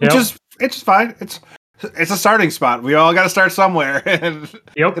 Yeah. It's fine. It's a starting spot. We all got to start somewhere, and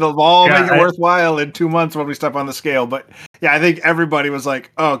Yep. it'll all make it worthwhile in 2 months when we step on the scale. But yeah, I think everybody was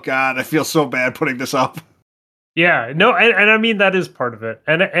like, oh God, I feel so bad putting this up. Yeah, no, and I mean, that is part of it.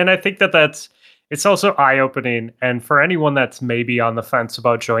 And I think it's also eye-opening. And for anyone that's maybe on the fence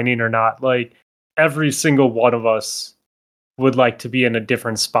about joining or not, like, every single one of us would like to be in a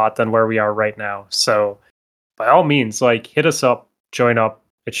different spot than where we are right now. So by all means, like, hit us up, join up.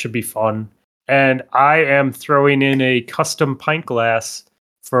 It should be fun. And I am throwing in a custom pint glass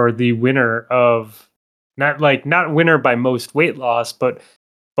for the winner of not winner by most weight loss, but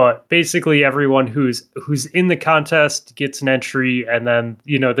basically everyone who's in the contest gets an entry. And then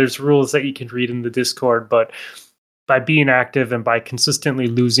there's rules that you can read in the Discord, but by being active and by consistently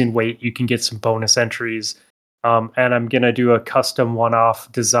losing weight, you can get some bonus entries. And I'm gonna do a custom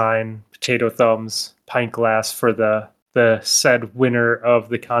one-off design Potato Thumbs pint glass for the said winner of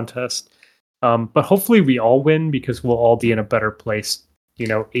the contest. But hopefully we all win, because we'll all be in a better place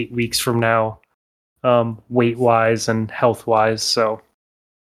 8 weeks from now, weight wise and health wise. So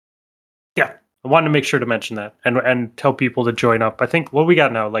yeah, I wanted to make sure to mention that and tell people to join up. I think what we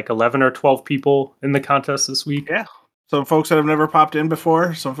got now, like 11 or 12 people in the contest this week. Yeah. Some folks that have never popped in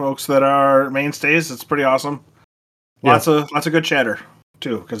before, some folks that are mainstays. It's pretty awesome. Lots of good chatter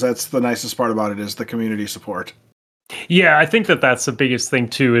too, because that's the nicest part about it, is the community support. Yeah, I think that's the biggest thing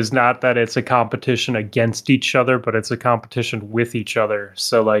too, is not that it's a competition against each other, but it's a competition with each other.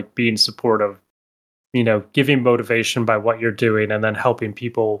 So like being supportive, giving motivation by what you're doing, and then helping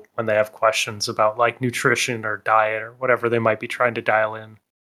people when they have questions about like nutrition or diet or whatever they might be trying to dial in.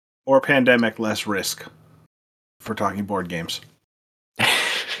 Or pandemic less risk, for talking board games.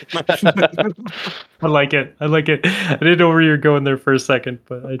 I like it. I didn't know where you were going there for a second,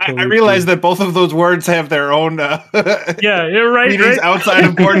 but I realized that both of those words have their own you're right, meanings outside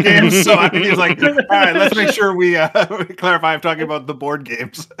of board games. So I was like, all right, let's make sure we clarify I'm talking about the board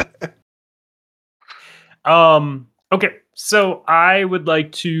games. Okay, so I would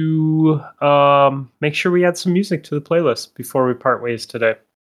like to make sure we add some music to the playlist before we part ways today.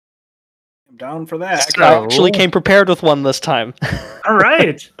 I'm down for that. I actually came prepared with one this time. All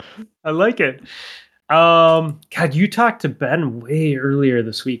right. I like it. God, you talked to Ben way earlier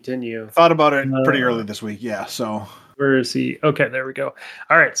this week, didn't you? Thought about it pretty early this week, yeah. So where is he? Okay, there we go.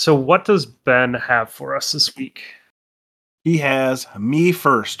 All right, so what does Ben have for us this week? He has Me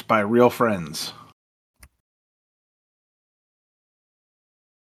First by Real Friends.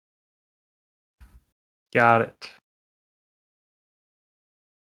 Got it.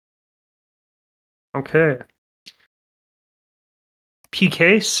 Okay.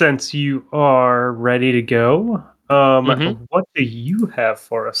 PK, since you are ready to go, what do you have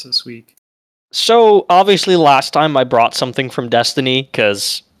for us this week? So obviously, last time I brought something from Destiny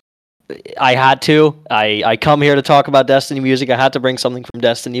because I had to. I come here to talk about Destiny music. I had to bring something from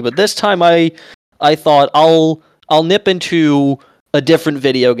Destiny, but this time I thought I'll nip into a different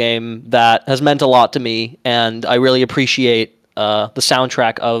video game that has meant a lot to me, and I really appreciate the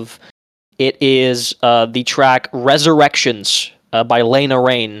soundtrack of. It is the track "Resurrections" by Lena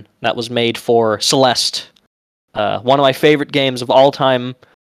Raine that was made for Celeste. One of my favorite games of all time.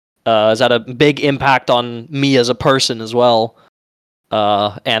 Has had a big impact on me as a person as well.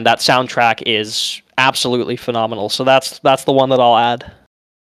 And that soundtrack is absolutely phenomenal. So that's the one that I'll add.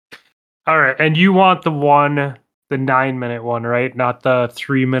 All right, and you want the 9-minute one, right? Not the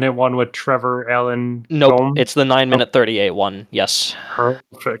 3-minute one with Trevor Allen. Nope, Gomes? it's the 9-minute 38 one. Yes.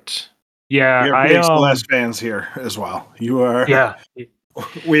 Perfect. Yeah, We are big Celeste fans here as well. You are. Yeah,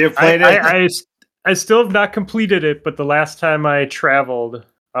 we have played it. I still have not completed it, but the last time I traveled,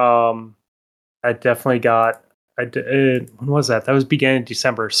 I definitely got. When was that? That was beginning in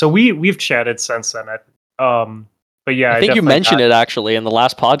December. So we've chatted since then. But yeah, I think you mentioned it actually in the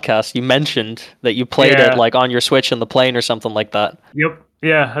last podcast. You mentioned that you played it like on your Switch in the plane or something like that. Yep.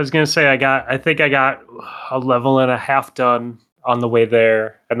 Yeah, I was gonna say I think I got a level and a half done on the way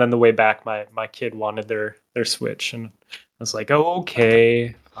there, and then the way back, my kid wanted their Switch, and I was like, oh,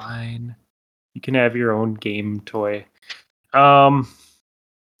 okay, fine, you can have your own game toy. All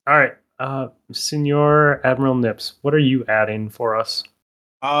right, Senor Admiral Nips, what are you adding for us?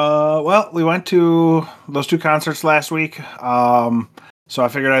 Well, we went to those 2 concerts last week. So I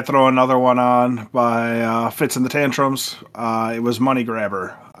figured I'd throw another one on by Fitz and the Tantrums. It was Money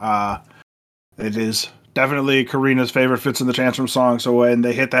Grabber. It is definitely Karina's favorite Fitz and the Tantrums song. So when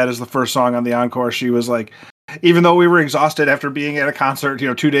they hit that as the first song on the encore, she was like, even though we were exhausted after being at a concert,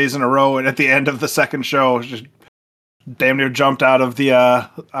 2 days in a row, and at the end of the second show, just damn near jumped out of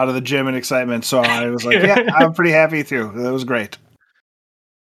the gym in excitement. So I was like, yeah, I'm pretty happy too. That was great.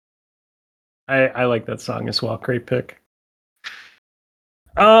 I like that song as well. Great pick.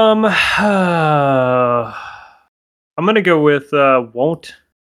 I'm gonna go with "Won't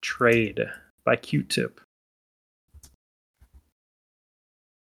Trade" by Q-Tip.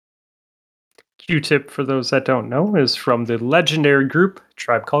 Q-Tip, for those that don't know, is from the legendary group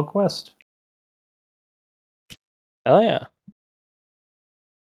Tribe Called Quest. Oh yeah.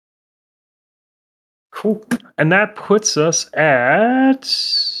 Cool. And that puts us at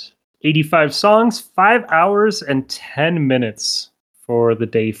 85 songs, 5 hours and 10 minutes for the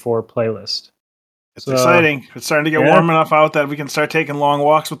day 4 playlist. It's exciting. It's starting to get warm enough out that we can start taking long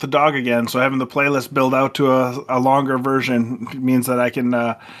walks with the dog again. So having the playlist build out to a longer version means that I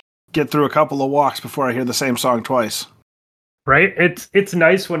can get through a couple of walks before I hear the same song twice. Right? It's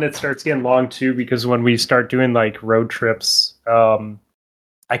nice when it starts getting long too, because when we start doing like road trips,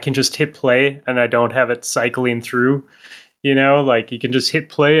 I can just hit play and I don't have it cycling through. Like you can just hit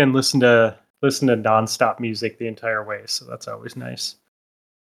play and listen to nonstop music the entire way. So that's always nice.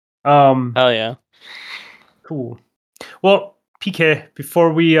 Oh yeah. Cool. Well, PK,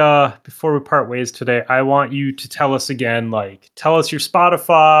 before we part ways today, I want you to tell us again, tell us your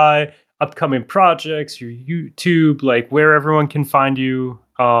Spotify, upcoming projects, your YouTube, where everyone can find you.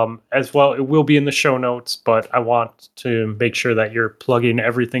 As well, it will be in the show notes, but I want to make sure that you're plugging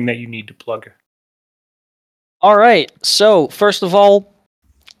everything that you need to plug. All right. So first of all,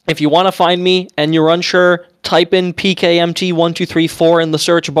 if you want to find me and you're unsure, type in PKMT1234 in the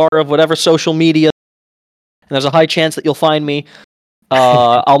search bar of whatever social media, and there's a high chance that you'll find me.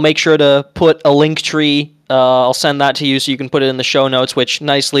 I'll make sure to put a link tree. I'll send that to you so you can put it in the show notes, which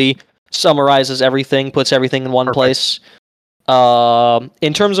nicely summarizes everything, puts everything in one place.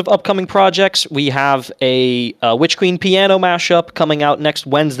 In terms of upcoming projects, we have a Witch Queen piano mashup coming out next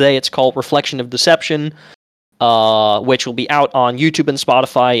Wednesday. It's called Reflection of Deception, which will be out on YouTube and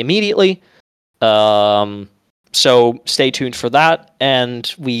Spotify immediately. So stay tuned for that.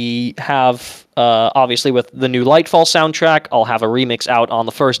 And we have, obviously, with the new Lightfall soundtrack, I'll have a remix out on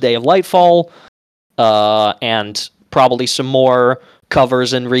the first day of Lightfall, and probably some more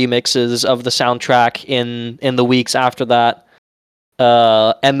covers and remixes of the soundtrack in the weeks after that.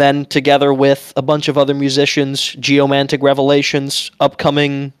 And then together with a bunch of other musicians, Geomantic Revelations,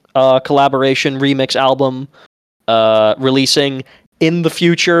 upcoming collaboration remix album, releasing in the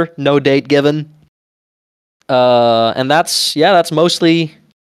future, no date given. And that's mostly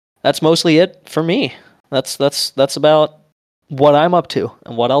it for me. That's about what I'm up to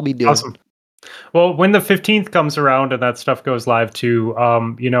and what I'll be doing. Awesome. Well, when the 15th comes around and that stuff goes live too,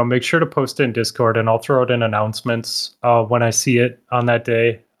 make sure to post it in Discord, and I'll throw it in announcements when I see it on that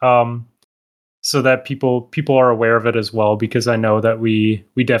day. so that people are aware of it as well, because I know that we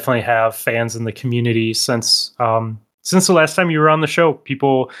definitely have fans in the community since the last time you were on the show.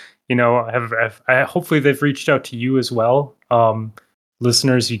 People, hopefully they've reached out to you as well.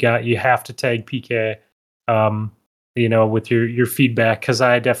 Listeners, you have to tag PK with your feedback, because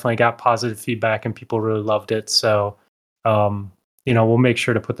I definitely got positive feedback and people really loved it. So we'll make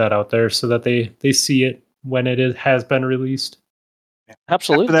sure to put that out there so that they see it when has been released.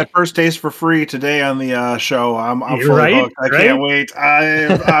 Absolutely. After that first taste for free today on the show, I'm fully Right? hooked. I can't wait.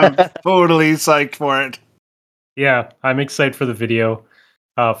 I'm totally psyched for it. Yeah, I'm excited for the video,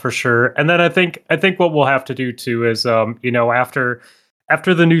 for sure. And then I think what we'll have to do too is, after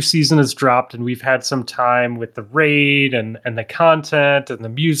the new season is dropped and we've had some time with the raid and the content and the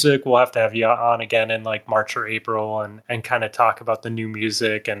music, we'll have to have you on again in like March or April and kind of talk about the new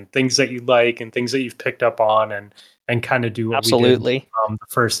music and things that you like and things that you've picked up on and kind of do what we did the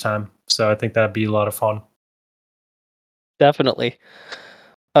first time. So I think that'd be a lot of fun. Definitely.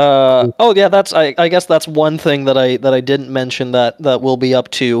 Oh yeah, I guess that's one thing that I didn't mention that we'll be up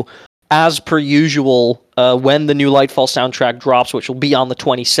to. As per usual, when the new Lightfall soundtrack drops, which will be on the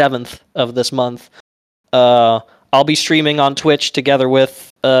 27th of this month, I'll be streaming on Twitch together with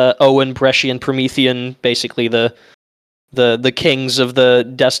Owen, Brescian, Promethean, basically the kings of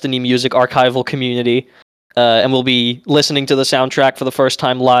the Destiny music archival community. And we'll be listening to the soundtrack for the first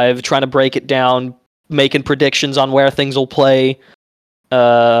time live, trying to break it down, making predictions on where things will play,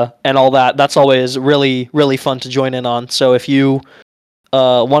 and all that. That's always really, really fun to join in on. So if you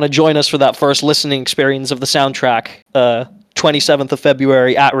want to join us for that first listening experience of the soundtrack, 27th of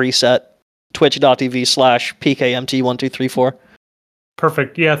February at Reset, twitch.tv/PKMT1234.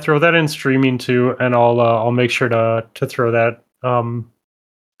 Perfect. Yeah, throw that in streaming too, and I'll make sure to throw that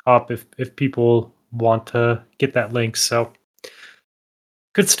up if people want to get that link. So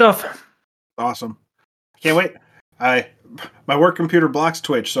good stuff. Awesome. Can't wait. My work computer blocks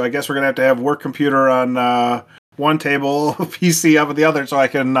Twitch, so I guess we're gonna have to have work computer on one table, PC up at the other, so I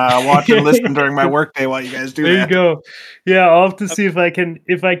can watch and listen during my workday while you guys do there that. There you go. Yeah, I'll have to see if I can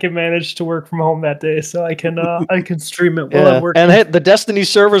manage to work from home that day, so I can stream it while I'm working. And hey, the Destiny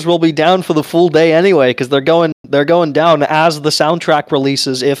servers will be down for the full day anyway, because they're going down as the soundtrack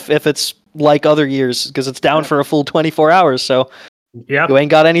releases. If it's like other years, because it's down for a full 24 hours. So yeah, you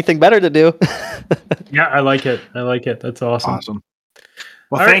ain't got anything better to do. Yeah, I like it. That's awesome.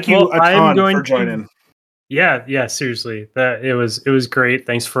 Well, thank you a ton for joining. Yeah, seriously. That it was great.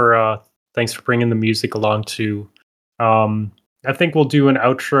 Thanks for bringing the music along too. I think we'll do an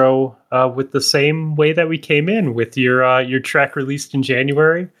outro with the same way that we came in, with your track released in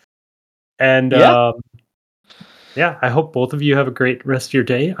January. And yeah, I hope both of you have a great rest of your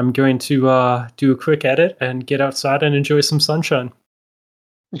day. I'm going to do a quick edit and get outside and enjoy some sunshine.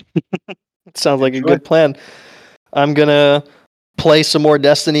 Sounds like a good plan. I'm gonna play some more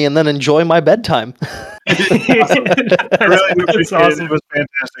Destiny and then enjoy my bedtime. I really appreciate it. It was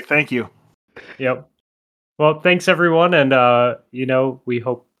fantastic. Thank you. Yep. Well, thanks everyone, and we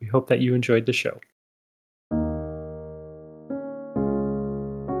hope that you enjoyed the show.